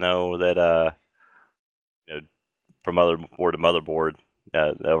motherboard. I know that from motherboard to motherboard,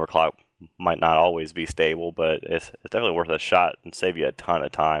 the overclock might not always be stable, but it's definitely worth a shot and save you a ton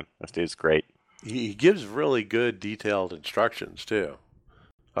of time. This dude's great. He gives really good detailed instructions too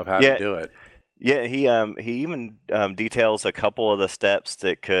of how to do it. Yeah, he even details a couple of the steps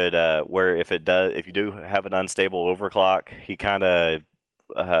that could where if you do have an unstable overclock, he kind of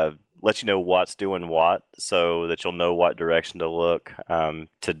lets you know what's doing what, so that you'll know what direction to look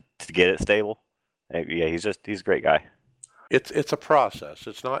to get it stable. Yeah, he's a great guy. It's a process.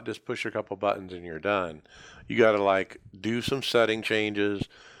 It's not just push a couple buttons and you're done. You got to do some setting changes,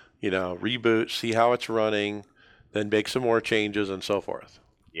 reboot, see how it's running, then make some more changes and so forth.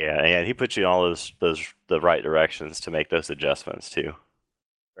 Yeah, and he puts you in all the right directions to make those adjustments too.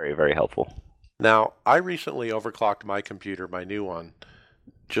 Very, very helpful. Now, I recently overclocked my computer, my new one,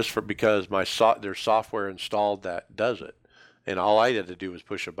 just because there's software installed that does it, and all I had to do was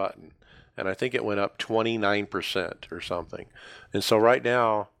push a button, and I think it went up 29% or something. And so right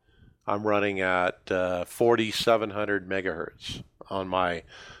now, I'm running at 4,700 megahertz on my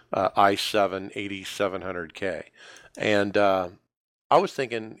i7 8700K, and I was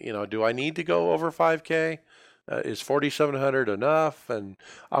thinking, do I need to go over 5K? Is 4,700 enough? And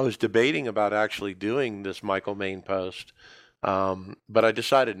I was debating about actually doing this Michael Main post, but I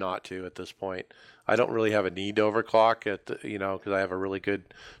decided not to at this point. I don't really have a need to overclock because I have a really good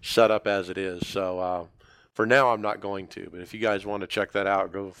setup as it is. So for now, I'm not going to. But if you guys want to check that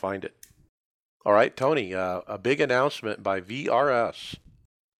out, go find it. All right, Tony, a big announcement by VRS.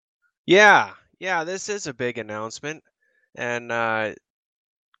 Yeah, this is a big announcement. And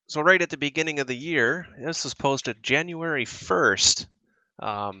so right at the beginning of the year, this was posted January 1st.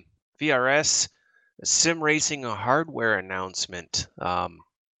 VRS sim racing hardware announcement.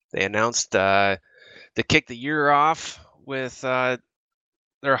 They announced to kick the year off with their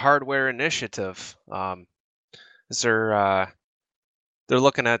hardware initiative. They're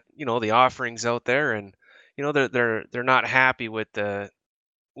looking at the offerings out there, and they're not happy with the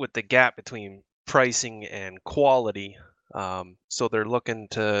gap between pricing and quality. So they're looking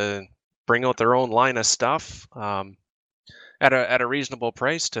to bring out their own line of stuff at a reasonable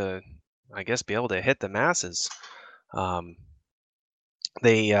price to, I guess, be able to hit the masses.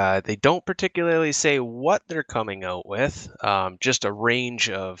 They don't particularly say what they're coming out with, just a range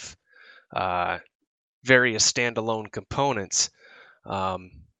of various standalone components.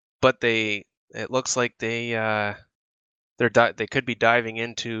 But it looks like they could be diving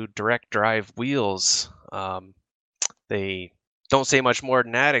into direct drive wheels. They don't say much more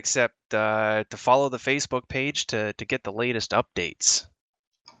than that, except to follow the Facebook page to get the latest updates.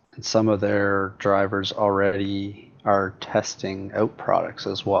 And some of their drivers already are testing out products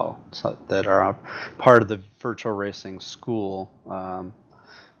as well, so that are part of the virtual racing school.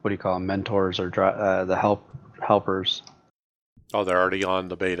 What do you call them? Mentors or the helpers. Oh, they're already on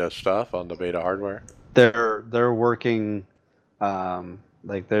the beta stuff, on the beta hardware. They're working,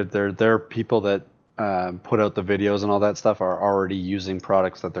 like they're people that put out the videos and all that stuff are already using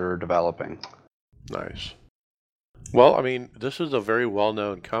products that they're developing. Nice. Well, I mean, this is a very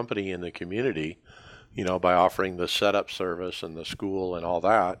well-known company in the community, by offering the setup service and the school and all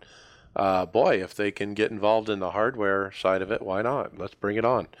that. Boy, if they can get involved in the hardware side of it, why not? Let's bring it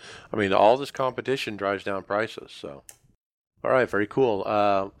on. I mean, all this competition drives down prices, so. All right, very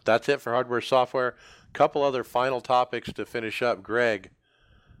cool. That's it for hardware software. Couple other final topics to finish up. Greg,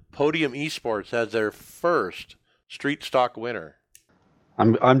 Podium Esports has their first street stock winner.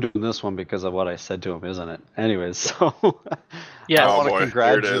 I'm doing this one because of what I said to him, isn't it? Anyways, so Yeah. I want to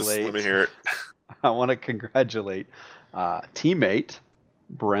Here it is. congratulate. Let me hear it. I want to congratulate teammate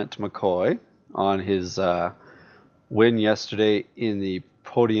Brent McCoy on his win yesterday in the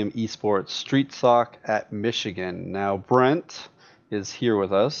Podium Esports Street Stock at Michigan. Now Brent is here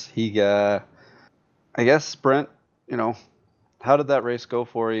with us. I guess Brent, how did that race go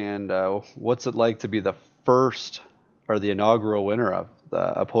for you, and what's it like to be the first or the inaugural winner of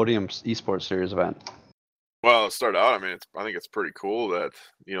a Podium Esports Series event? Well, to start out, I mean, I think it's pretty cool that,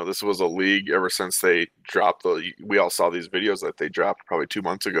 this was a league ever since they dropped we all saw these videos that they dropped probably 2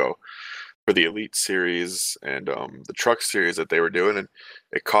 months ago for the Elite Series and the Truck Series that they were doing. And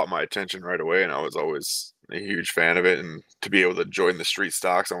it caught my attention right away. And I was always a huge fan of it. And to be able to join the street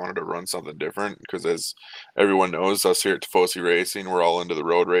stocks, I wanted to run something different because, as everyone knows, us here at Tifosi Racing, we're all into the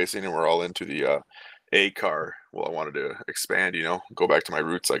road racing and we're all into the A car. Well, I wanted to expand, go back to my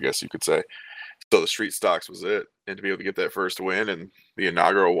roots, I guess you could say. So the street stocks was it, and to be able to get that first win and the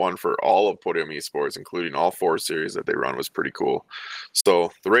inaugural one for all of Podium Esports, including all 4 series that they run, was pretty cool.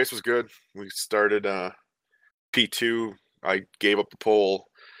 So the race was good. We started P2. I gave up the pole,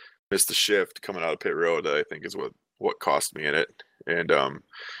 missed the shift coming out of pit road. That I think is what cost me in it, and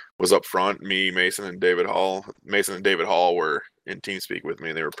was up front. Me, Mason, and David Hall. Mason and David Hall were in TeamSpeak with me,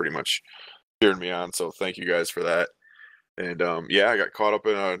 and they were pretty much cheering me on. So thank you guys for that. And I got caught up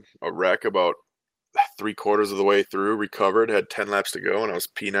in a wreck about 3/4 of the way through, recovered, had 10 laps to go, and I was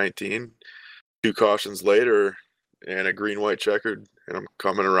P19. 2 cautions later, and a green-white checkered, and I'm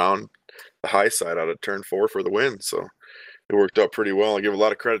coming around the high side out of turn 4 for the win. So it worked out pretty well. I give a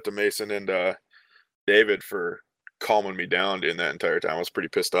lot of credit to Mason and David for calming me down in that entire time. I was pretty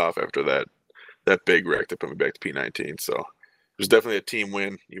pissed off after that big wreck that put me back to P19. So it was definitely a team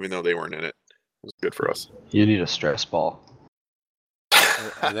win, even though they weren't in it. It was good for us. You need a stress ball.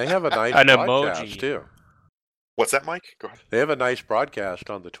 And they have a nice An broadcast emoji. too. What's that, Mike? Go ahead. They have a nice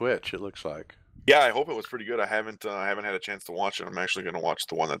broadcast on the Twitch, it looks like. Yeah, I hope it was pretty good. I haven't had a chance to watch it. I'm actually going to watch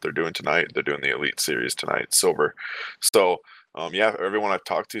the one that they're doing tonight. They're doing the Elite Series tonight, Silver. So, everyone I've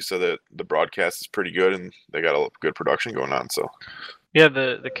talked to said that the broadcast is pretty good and they got a good production going on. So, Yeah,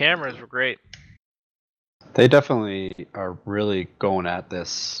 the cameras were great. They definitely are really going at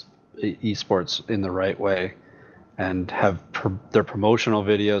this esports in the right way, and have their promotional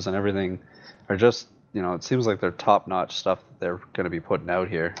videos and everything are just, it seems like they're top-notch stuff that they're going to be putting out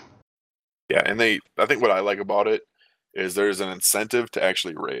here. yeah, and I think what I like about it is there's an incentive to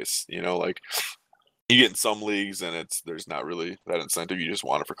actually race. Like you get in some leagues and there's not really that incentive. You just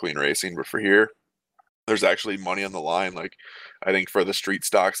want it for clean racing. But for here, there's actually money on the line. Like I think for the street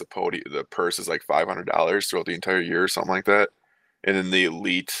stocks, the purse is like $500 throughout the entire year or something like that. And then the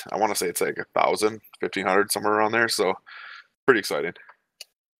Elite, I want to say it's like 1,000, 1,500, somewhere around there. So pretty exciting.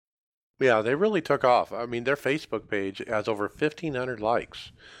 Yeah, they really took off. I mean, their Facebook page has over 1,500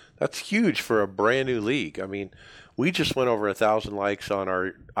 likes. That's huge for a brand new league. I mean, we just went over 1,000 likes on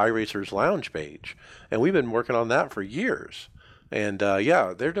our iRacers Lounge page, and we've been working on that for years. And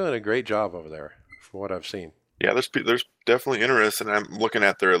they're doing a great job over there, from what I've seen. Yeah, there's definitely interest, and I'm looking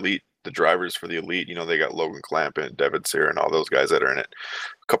at their Elite, the drivers for the Elite. They got Logan Clampett, Devin Sear, and all those guys that are in it.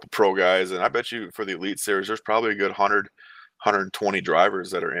 A couple pro guys, and I bet you for the Elite Series, there's probably a good 100, 120 drivers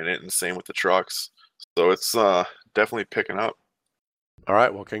that are in it, and the same with the trucks. So it's definitely picking up. All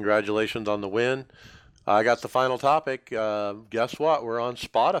right, well, congratulations on the win. I got the final topic. Guess what? We're on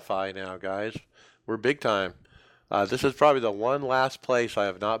Spotify now, guys. We're big time. This is probably the one last place I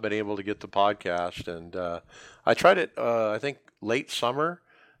have not been able to get the podcast, and I tried it, I think, late summer,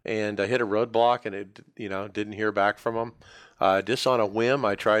 and I hit a roadblock, and it, didn't hear back from them. Just on a whim,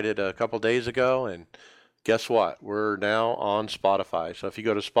 I tried it a couple days ago, and guess what? We're now on Spotify. So if you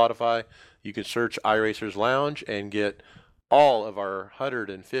go to Spotify, you can search iRacers Lounge and get all of our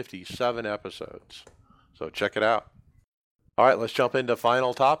 157 episodes. So check it out. All right, let's jump into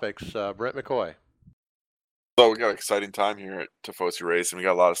final topics. Brent McCoy. So we got an exciting time here at Tifosi Racing. We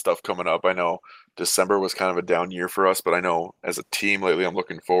got a lot of stuff coming up. I know December was kind of a down year for us, but I know as a team lately, I'm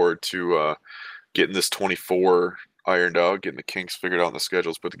looking forward to getting this 24 ironed out, getting the kinks figured out and the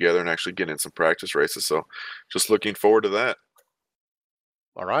schedules put together, and actually getting in some practice races. So just looking forward to that.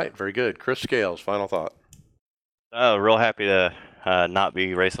 All right, very good. Chris Scales, final thought. Real happy to not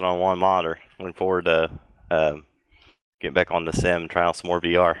be racing on one modder. Looking forward to getting back on the sim, trying out some more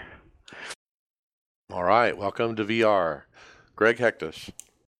VR. All right, welcome to VR. Greg Hectus.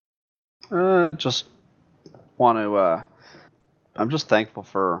 Just want to. I'm just thankful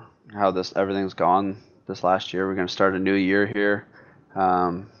for how everything's gone this last year. We're going to start a new year here.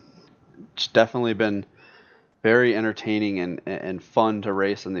 It's definitely been very entertaining and fun to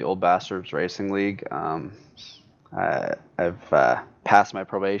race in the Old Bastards Racing League. I've passed my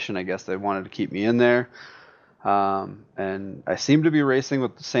probation. I guess they wanted to keep me in there. And I seem to be racing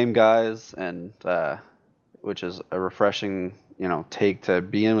with the same guys, and which is a refreshing, take to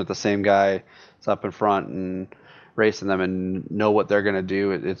be in with the same guy that's up in front and racing them and know what they're gonna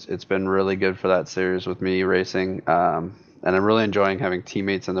do. It's been really good for that series with me racing, and I'm really enjoying having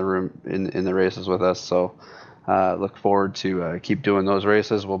teammates in the room in the races with us. So look forward to keep doing those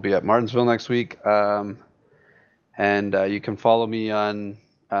races. We'll be at Martinsville next week, and you can follow me on.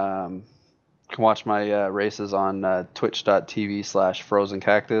 You can watch my races on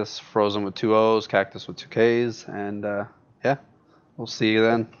twitch.tv/FrozenCactus, Frozen with 2 O's, Cactus with 2 K's, and yeah, we'll see you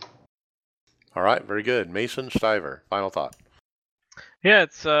then. All right, very good. Mason Stiver, final thought. Yeah,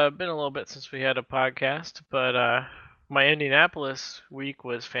 it's been a little bit since we had a podcast, but my Indianapolis week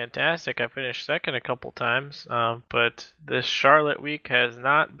was fantastic. I finished second a couple times, but this Charlotte week has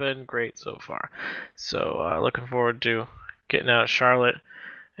not been great so far. So looking forward to getting out of Charlotte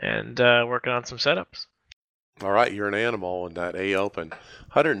and working on some setups. All right, you're an animal in that A Open.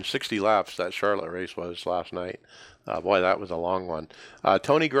 160 laps that Charlotte race was last night. Boy, that was a long one.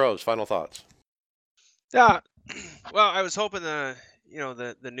 Tony Groves, final thoughts. Yeah, well, I was hoping the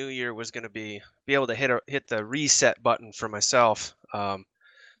new year was going to be able to hit the reset button for myself. That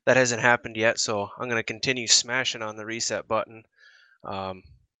hasn't happened yet, so I'm going to continue smashing on the reset button. I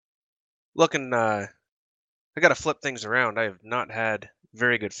got to flip things around. I have not had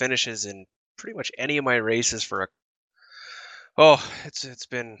very good finishes in pretty much any of my races for it's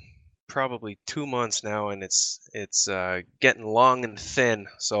been probably 2 months now, and it's getting long and thin.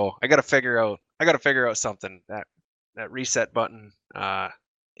 So I got to figure out something. That reset button,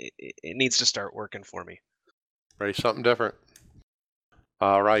 it needs to start working for me. Ready something different.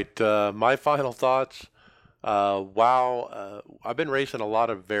 All right, my final thoughts. I've been racing a lot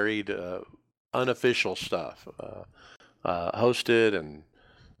of varied unofficial stuff. Hosted and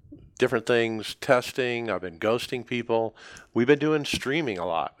different things, testing. I've been ghosting people. We've been doing streaming a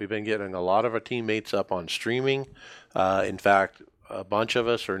lot. We've been getting a lot of our teammates up on streaming. In fact, a bunch of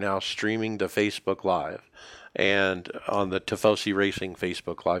us are now streaming to Facebook Live and on the Tifosi Racing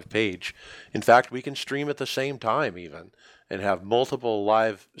Facebook Live page. In fact, we can stream at the same time even and have multiple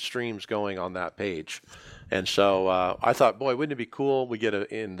live streams going on that page. And so I thought, boy, wouldn't it be cool? We get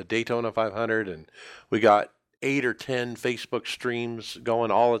in the Daytona 500 and we got 8 or 10 Facebook streams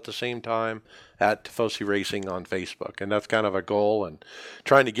going all at the same time at Tifosi Racing on Facebook. And that's kind of a goal, and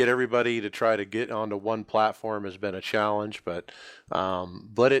trying to get everybody to try to get onto one platform has been a challenge, but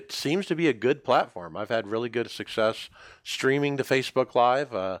it seems to be a good platform. I've had really good success streaming to Facebook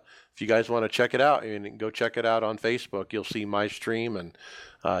Live. If you guys want to check it out, you can go check it out on Facebook. You'll see my stream, and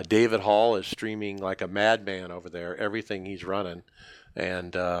David Hall is streaming like a madman over there, everything he's running.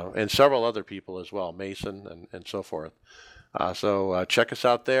 And several other people as well, Mason and so forth. So check us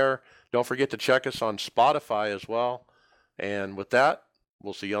out there. Don't forget to check us on Spotify as well. And with that,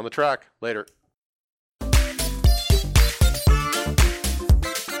 we'll see you on the track. Later.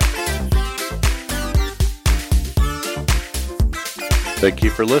 Thank you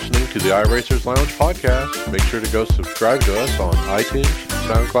for listening to the iRacers Lounge podcast. Make sure to go subscribe to us on iTunes,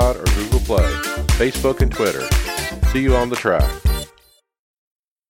 SoundCloud, or Google Play, Facebook, and Twitter. See you on the track.